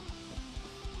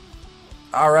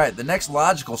 Alright, the next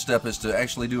logical step is to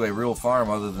actually do a real farm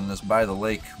other than this by the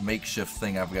lake makeshift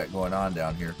thing I've got going on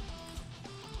down here.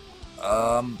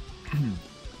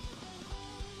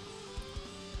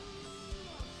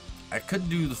 I could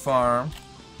do the farm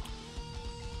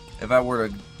if I were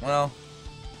to, well,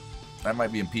 that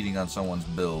might be impeding on someone's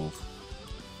build.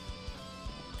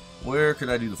 Where could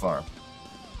I do the farm?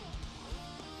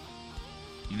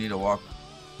 You need to walk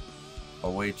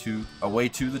away to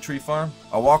the tree farm?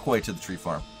 A walkway to the tree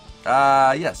farm.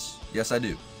 Yes. Yes, I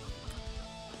do.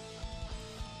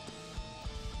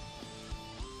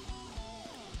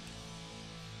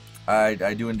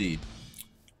 I do indeed.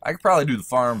 I could probably do the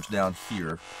farms down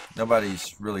here.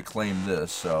 Nobody's really claimed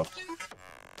this, so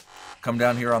come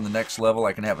down here on the next level.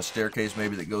 I can have a staircase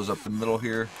maybe that goes up the middle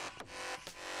here.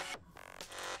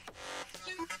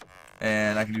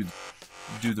 And I can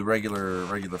do the regular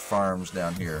farms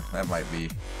down here. That might be.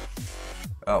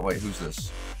 Oh wait, who's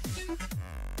this?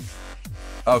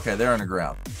 Okay, they're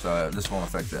underground, so this won't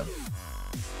affect them.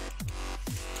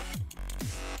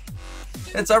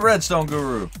 It's a redstone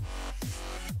guru.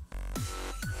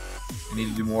 You need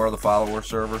to do more of the follower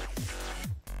server.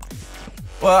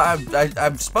 Well,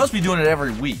 I'm supposed to be doing it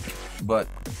every week, but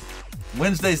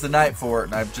Wednesday's the night for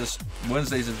it, and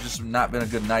Wednesdays have just not been a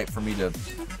good night for me to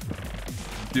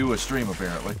do a stream,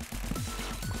 apparently.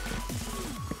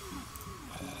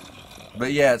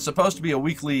 But yeah, it's supposed to be a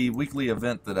weekly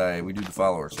event that we do the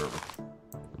follower server.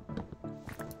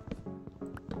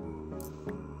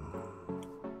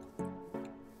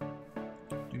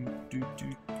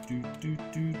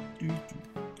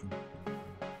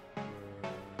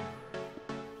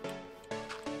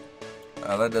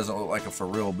 That doesn't look like a for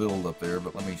real build up there,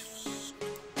 but let me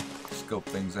scope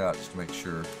things out just to make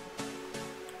sure.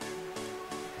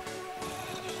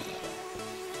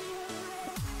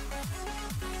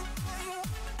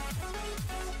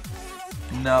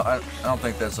 No, I don't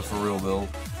think that's a for real build.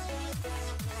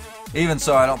 Even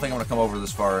so, I don't think I'm going to come over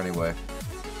this far anyway.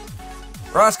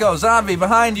 Roscoe, zombie,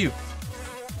 behind you!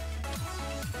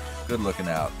 Good looking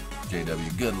out,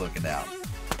 JW. Good looking out.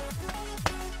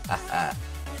 Haha.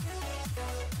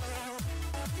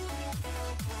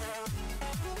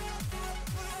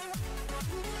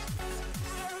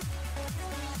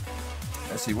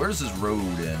 Let's see, where's this road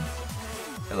in?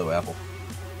 Hello, Apple.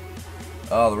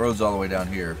 Oh, the road's all the way down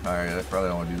here. Alright, I probably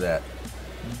don't want to do that.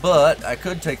 But I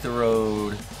could take the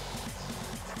road,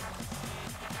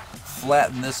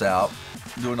 flatten this out,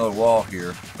 do another wall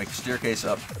here, make a staircase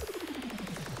up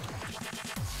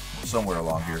somewhere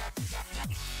along here,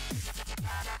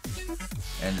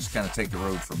 and just kind of take the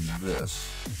road from this.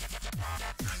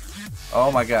 Oh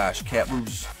my gosh, Cat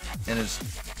Boob's in his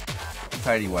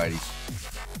tidy whities.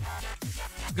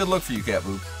 Good look for you, Cat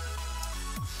Boob.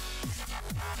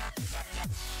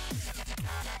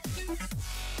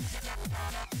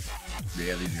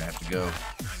 Yeah, these are gonna have to go.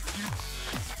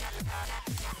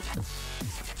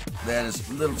 That is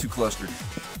a little too clustered.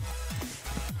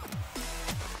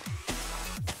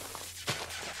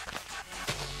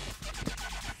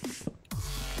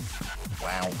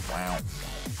 Wow, wow.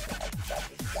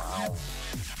 Wow.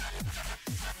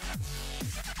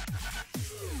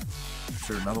 Is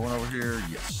there another one over here?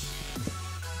 Yes.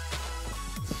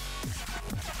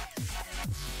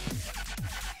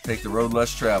 Take the road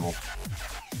less traveled.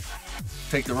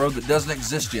 Take the road that doesn't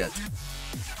exist yet.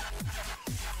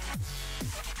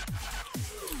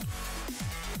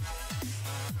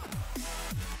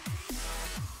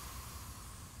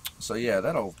 So yeah,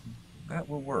 that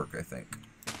will work, I think.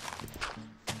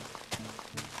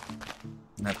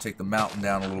 I have to take the mountain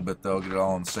down a little bit though, get it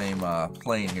all on the same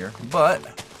plane here. But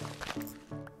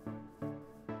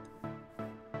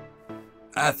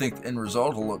I think the end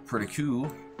result will look pretty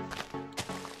cool.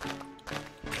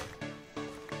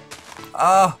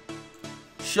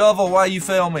 Shovel, why you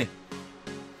fail me?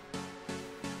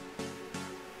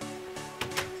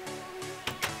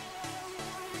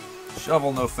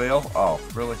 Shovel, no fail. Oh,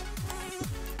 really?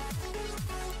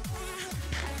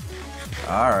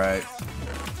 Alright.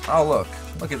 Oh, look.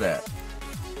 Look at that.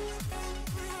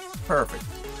 Perfect.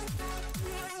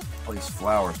 All these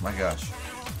flowers, my gosh.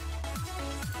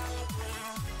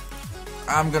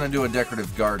 I'm gonna do a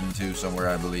decorative garden too somewhere,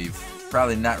 I believe.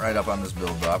 Probably not right up on this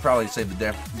build though. I'll probably save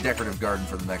the decorative garden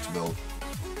for the next build.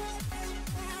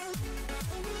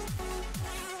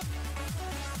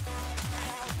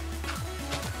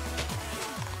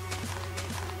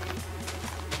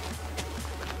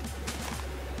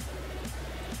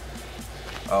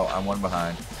 Oh, I'm one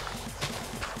behind.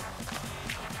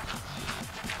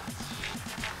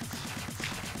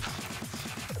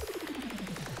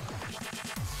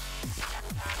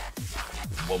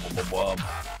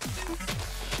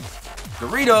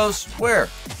 Doritos, where?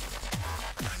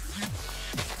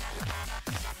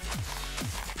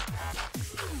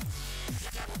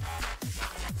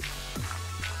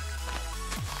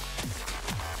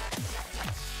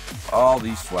 All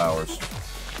these flowers.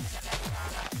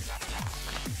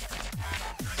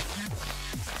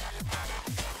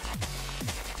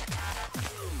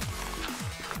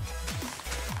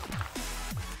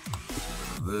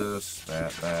 This,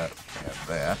 that, and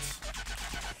that.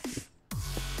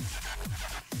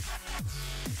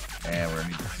 And we're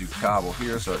going to need to do cobble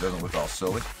here so it doesn't look all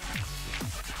silly.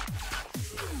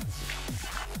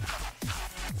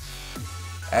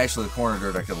 Actually, the corner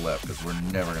dirt I could have left because we're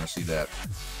never going to see that.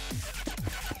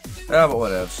 Ah, but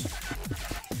whatevs.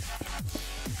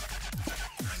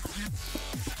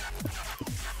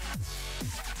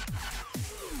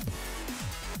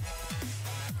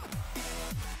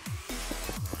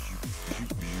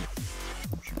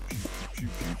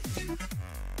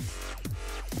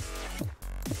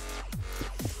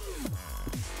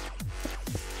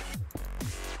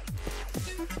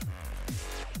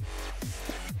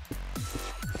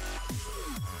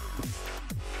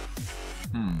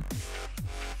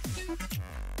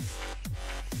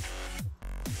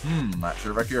 Not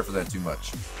sure if I care for that too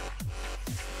much.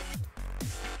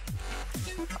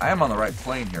 I am on the right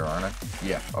plane here, aren't I?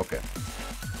 Yeah, okay.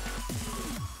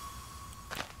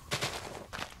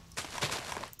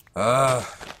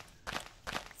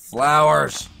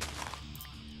 Flowers.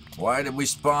 Why did we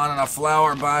spawn in a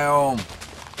flower biome?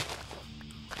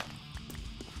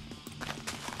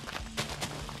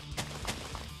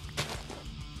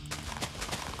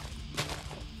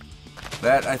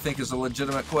 That, I think, is a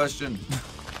legitimate question.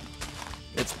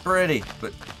 It's pretty,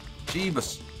 but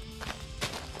Jeebus.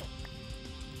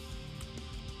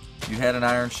 You had an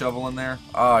iron shovel in there?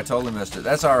 Oh, I totally missed it.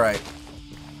 That's alright.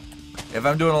 If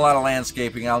I'm doing a lot of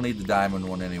landscaping, I'll need the diamond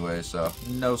one anyway, so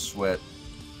no sweat.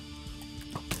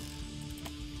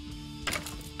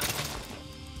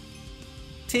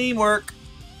 Teamwork.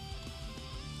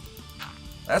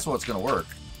 That's what's gonna work.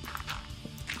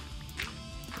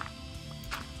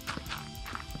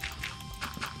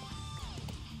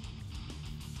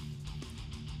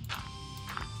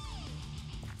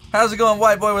 How's it going,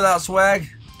 white boy without swag?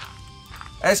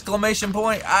 Exclamation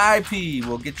point IP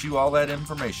will get you all that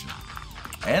information.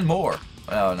 And more.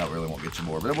 Well, not really won't get you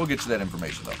more, but it will get you that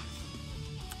information though.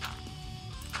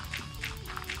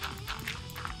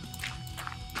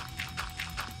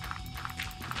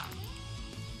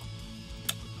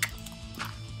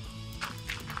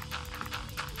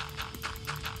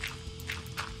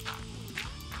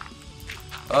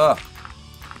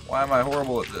 Why am I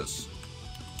horrible at this?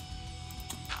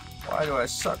 Why do I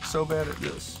suck so bad at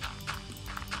this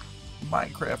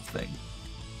Minecraft thing?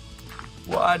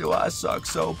 Why do I suck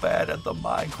so bad at the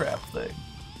Minecraft thing?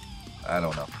 I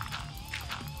don't know.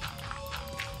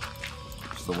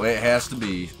 It's the way it has to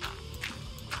be.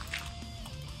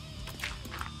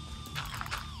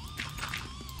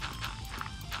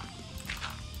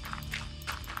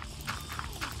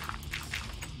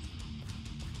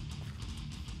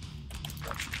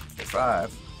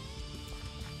 Five.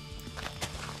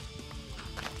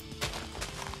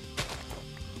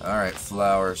 Alright,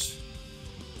 flowers.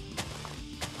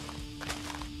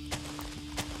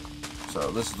 So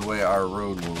this is the way our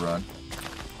road will run.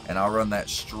 And I'll run that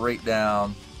straight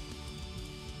down.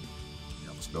 Yeah,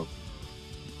 let's go.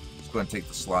 Let's go ahead and take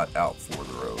the slot out for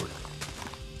the road.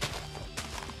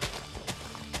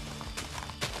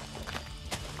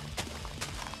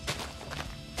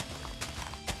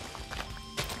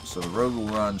 So the road will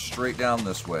run straight down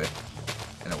this way,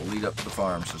 and it will lead up to the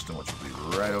farm system, which will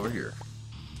be right over here.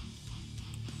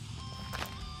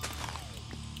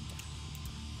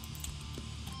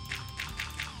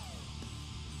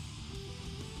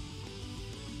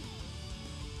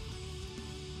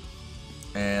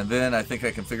 And then I think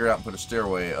I can figure out and put a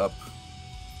stairway up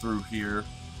through here.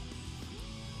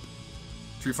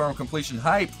 Tree farm completion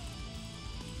hype.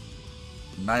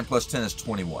 9 plus 10 is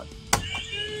 21.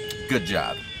 Good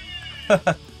job.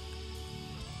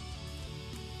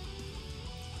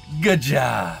 Good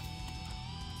job.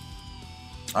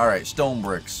 Alright, stone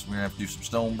bricks. We're going to have to do some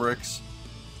stone bricks.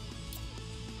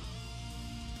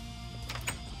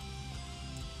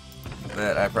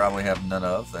 That I probably have none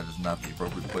of. That is not the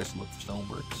appropriate place to look for stone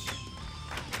bricks.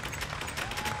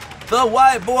 The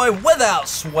white boy without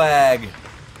swag.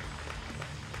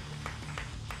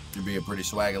 You're being pretty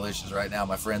swagalicious right now,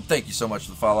 my friend. Thank you so much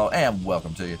for the follow, and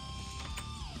welcome to you.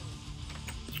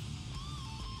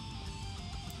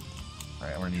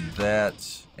 Alright, I'm going to need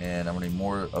that, and I'm going to need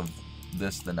more of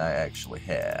this than I actually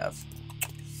have.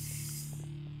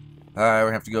 Alright,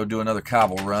 we're going to have to go do another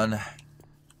cobble run.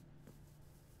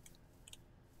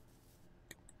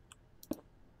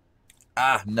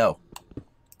 Ah, no.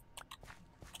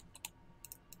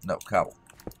 No, cobble.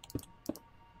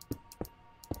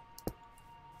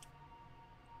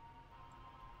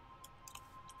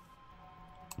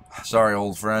 Sorry,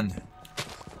 old friend.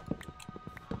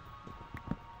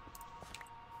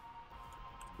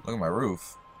 Look at my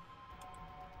roof.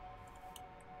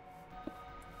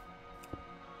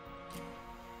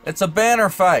 It's a banner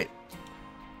fight.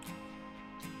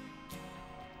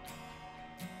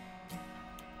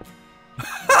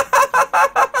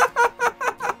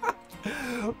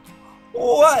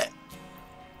 What?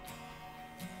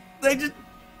 They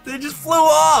just flew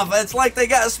off. It's like they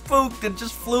got spooked and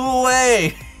just flew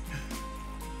away.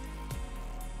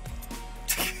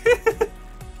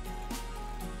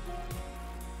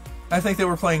 I think they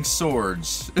were playing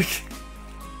swords.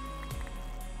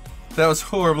 That was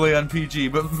horribly un-PG,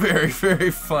 but very,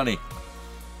 very funny.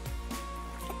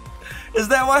 Is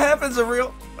that what happens in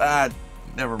real? Ah,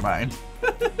 never mind.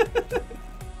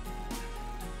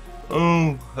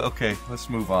 Oh, okay, let's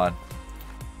move on.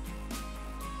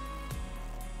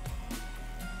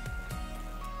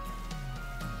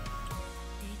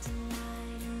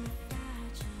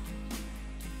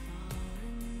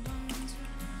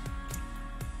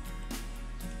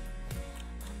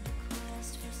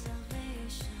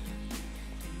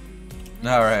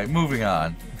 Alright, moving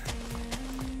on.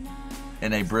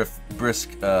 In a brisk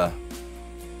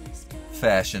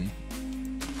fashion.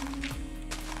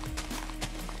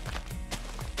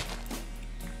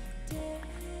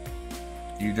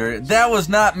 You dirty. That was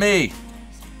not me!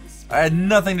 I had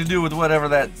nothing to do with whatever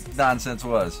that nonsense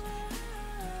was.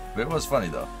 But it was funny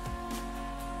though.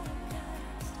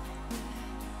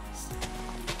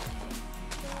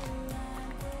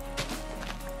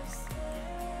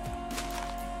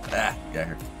 Ah, got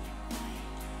her.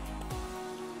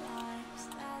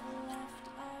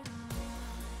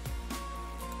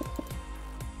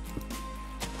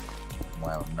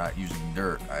 Why I'm not using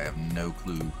dirt, I have no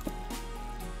clue.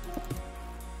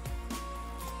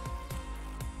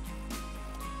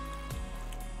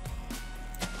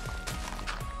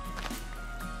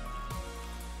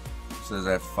 Says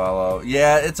I have to follow.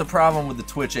 Yeah, it's a problem with the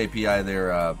Twitch API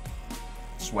there,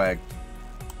 Swag.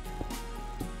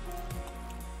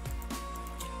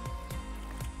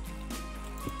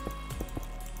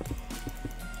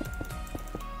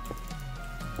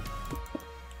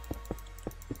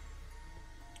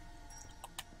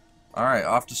 Alright,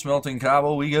 off to smelting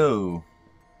cobble we go.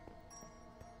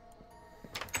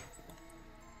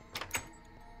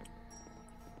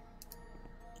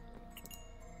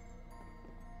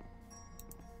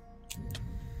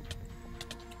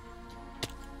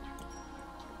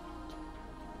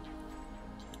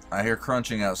 I hear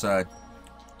crunching outside.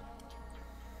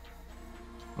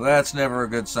 Well, that's never a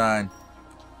good sign.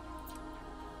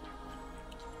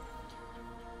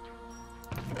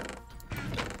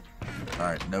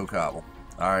 Alright, no cobble.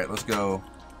 Alright, let's go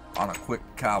on a quick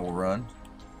cobble run.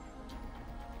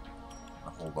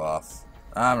 I'll hold off.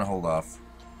 I'm gonna hold off.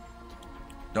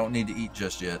 Don't need to eat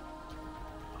just yet.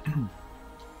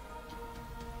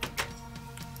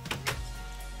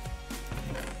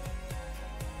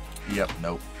 Yep,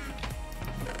 nope.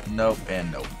 Nope,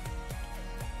 and nope.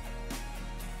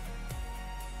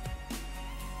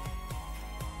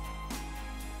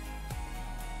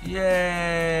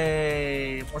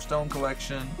 Yay! More stone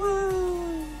collection.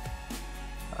 Woo!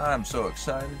 I'm so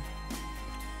excited.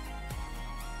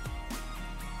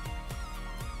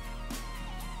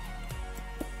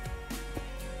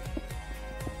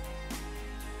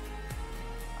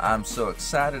 I'm so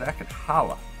excited I could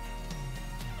holla.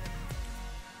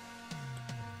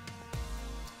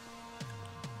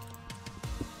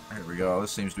 Here we go.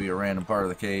 This seems to be a random part of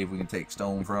the cave we can take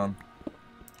stone from.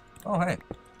 Oh, hey.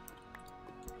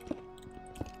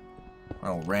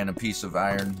 little random piece of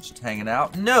iron just hanging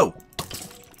out. No!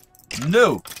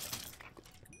 No!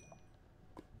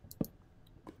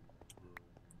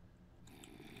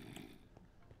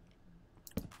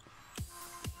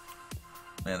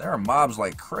 Man, there are mobs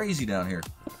like crazy down here.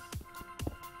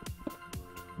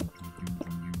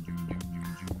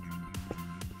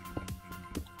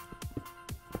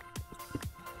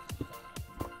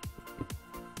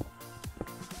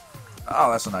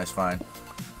 Oh, that's a nice find.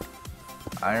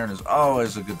 Iron is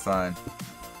always a good find.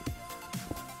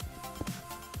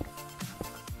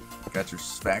 Got your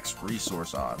Sphax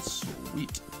resource on.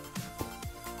 Sweet.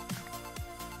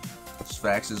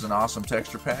 Sphax is an awesome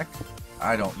texture pack.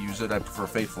 I don't use it. I prefer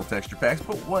Faithful texture packs,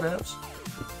 but what else?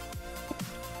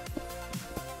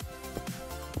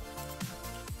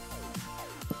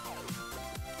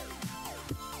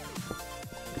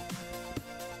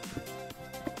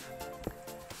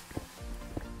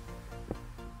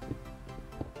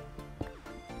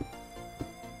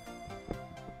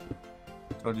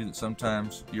 Told you that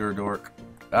sometimes you're a dork.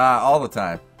 All the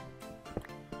time.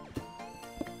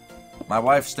 My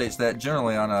wife states that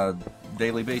generally on a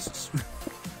daily basis.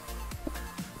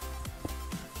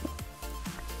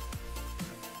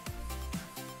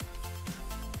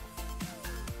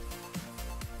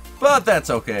 But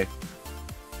that's okay.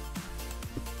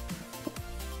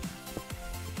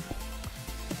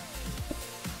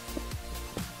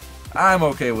 I'm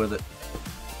okay with it.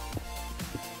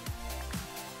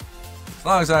 As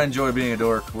long as I enjoy being a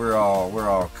dork, we're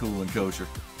all cool and kosher.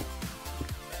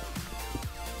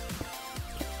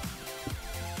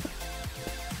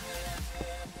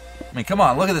 I mean, come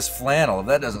on, look at this flannel. If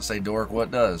that doesn't say dork, what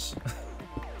does?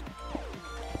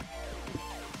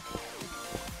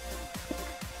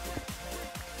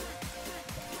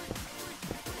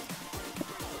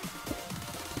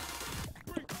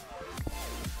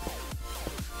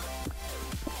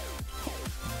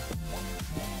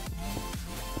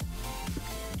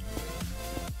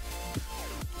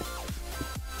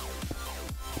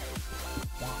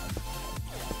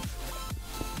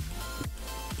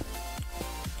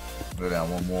 Go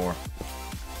down one more.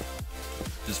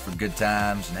 Just for good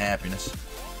times and happiness.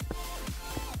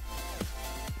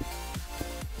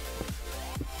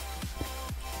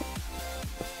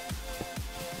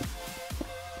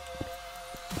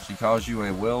 She calls you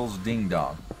a Wells Ding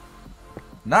Dong.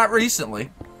 Not recently.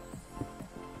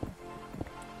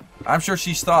 I'm sure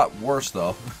she's thought worse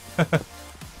though.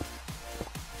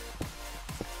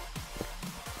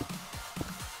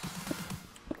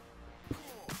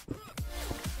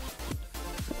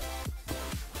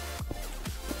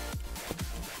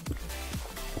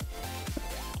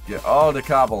 Get all the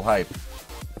cobble hype.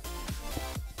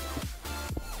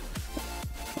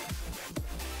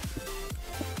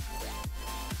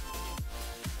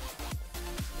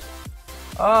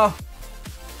 Oh.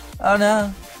 Oh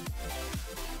no.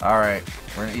 Alright,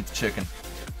 we're gonna eat the chicken.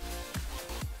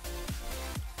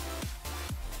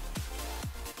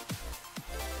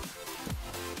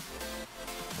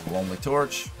 The lonely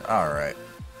torch. Alright.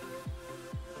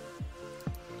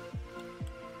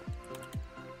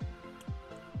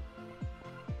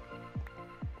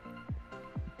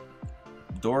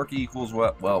 Dork equals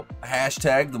what? Well,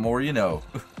 hashtag the more you know.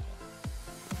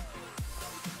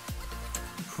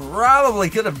 Probably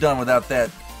could have done without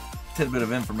that tidbit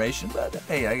of information, but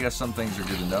hey, I guess some things are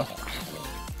good to know.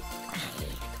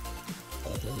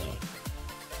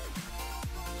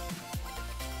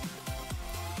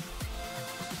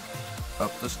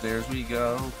 Up the stairs we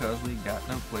go, cause we got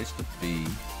no place to be.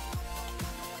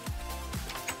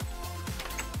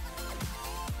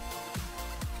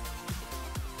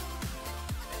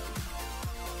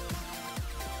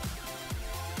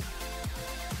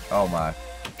 Oh my.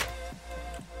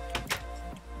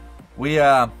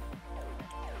 We're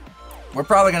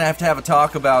probably gonna have to have a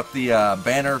talk about the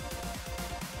banner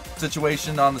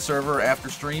situation on the server after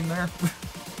stream there.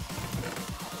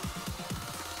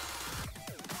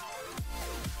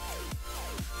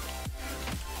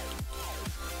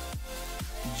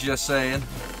 Just saying.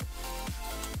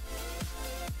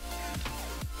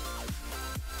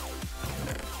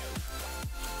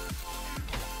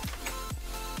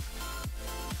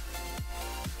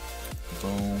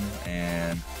 Boom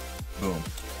and boom.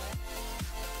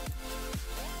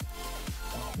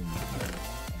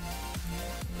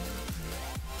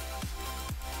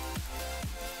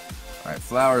 Alright,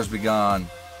 flowers be gone.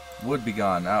 Wood be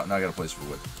gone. Now I got a place for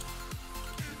wood.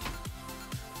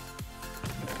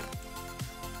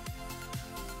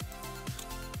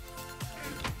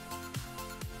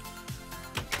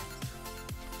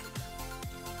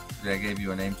 I gave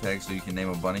you a name tag so you can name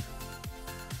a bunny.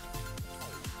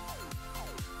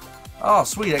 Oh,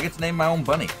 sweet. I get to name my own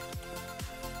bunny.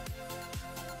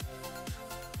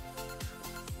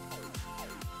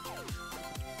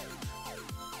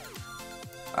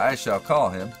 I shall call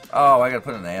him. Oh, I gotta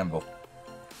put in an anvil.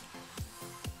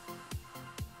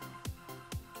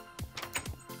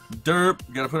 Derp.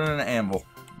 Gotta put in an anvil.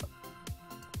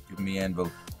 Give me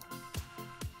anvil.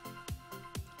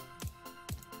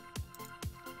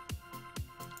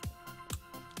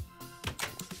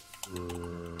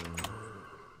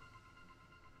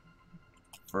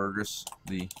 Fergus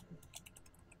the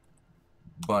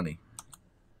bunny.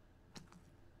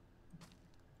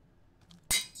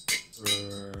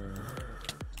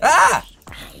 Ah!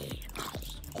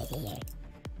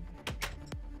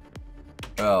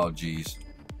 Oh, jeez.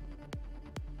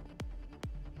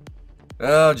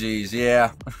 Oh, jeez,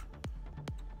 yeah.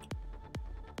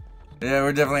 Yeah,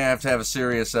 we're definitely gonna have to have a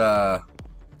serious,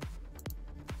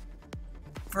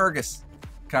 Fergus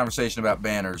conversation about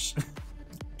banners.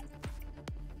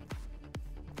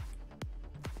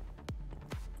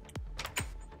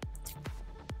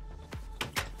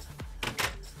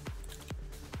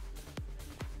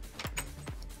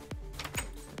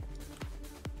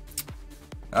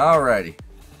 Alrighty.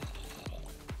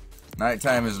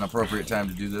 Nighttime is an appropriate time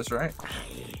to do this, right?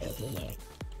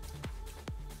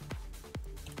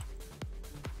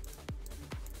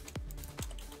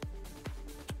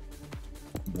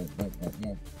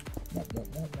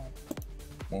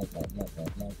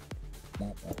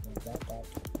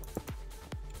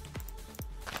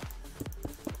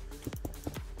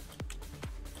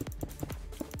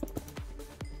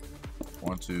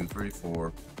 One, two, three,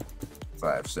 4,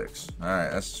 5, 6.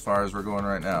 Alright, that's as far as we're going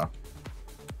right now.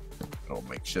 Little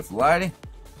makeshift lighting.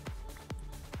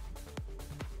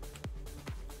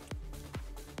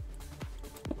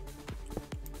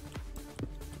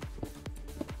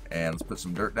 And let's put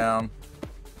some dirt down.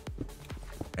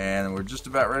 And we're just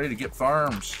about ready to get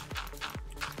farms.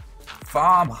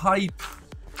 Farm hype.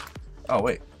 Oh,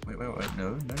 wait. Wait.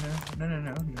 No.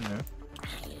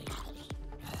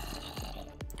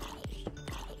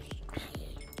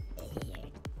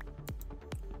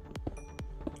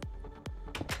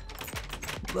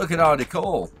 Look at all the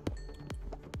coal.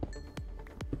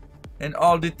 And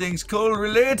all the things coal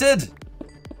related.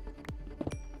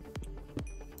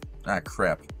 Ah,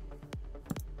 crap.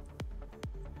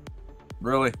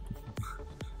 Really?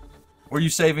 Were you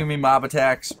saving me mob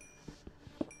attacks?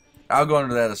 I'll go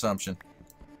under that assumption.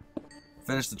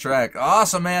 Finish the track.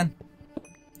 Awesome, man.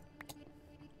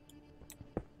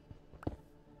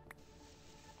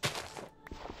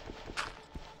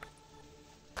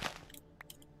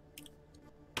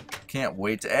 Can't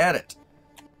wait to add it.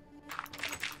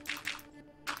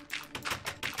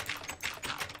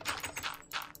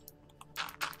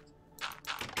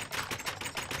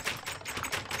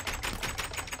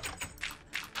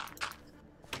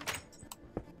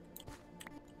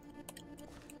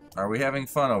 Are we having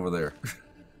fun over there?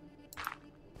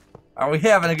 Are we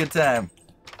having a good time?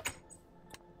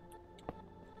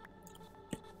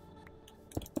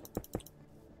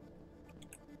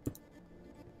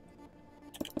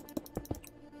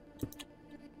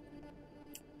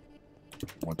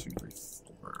 One, two, three,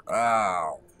 4.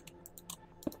 Ow.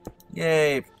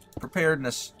 Yay.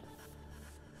 Preparedness.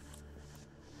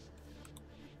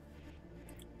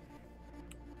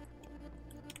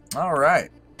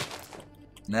 Alright.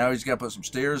 Now he's got to put some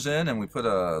stairs in, and we put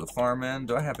the farm in.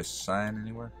 Do I have a sign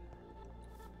anywhere?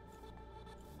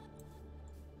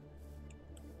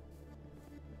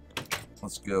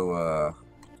 Let's go,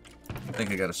 I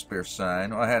think I got a spare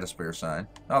sign. Oh, I had a spare sign.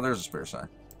 Oh, there's a spare sign.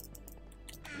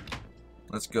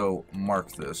 Let's go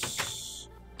mark this.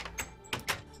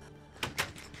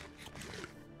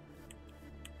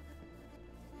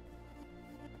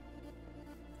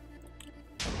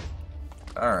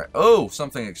 Alright. Oh,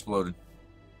 something exploded.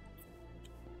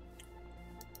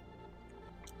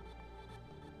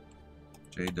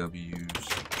 JW's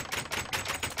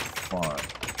farm.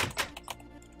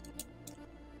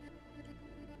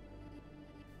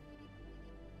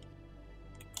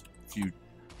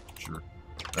 Future.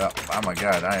 Oh my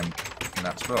god, I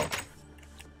cannot spell.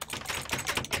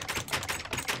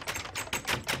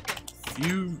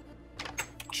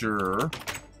 Future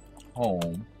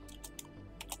home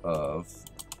of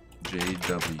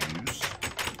JW's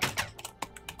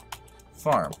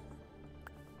farm.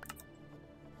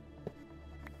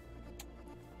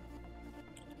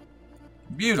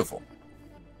 Beautiful.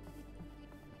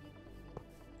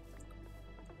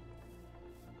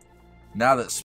 Now that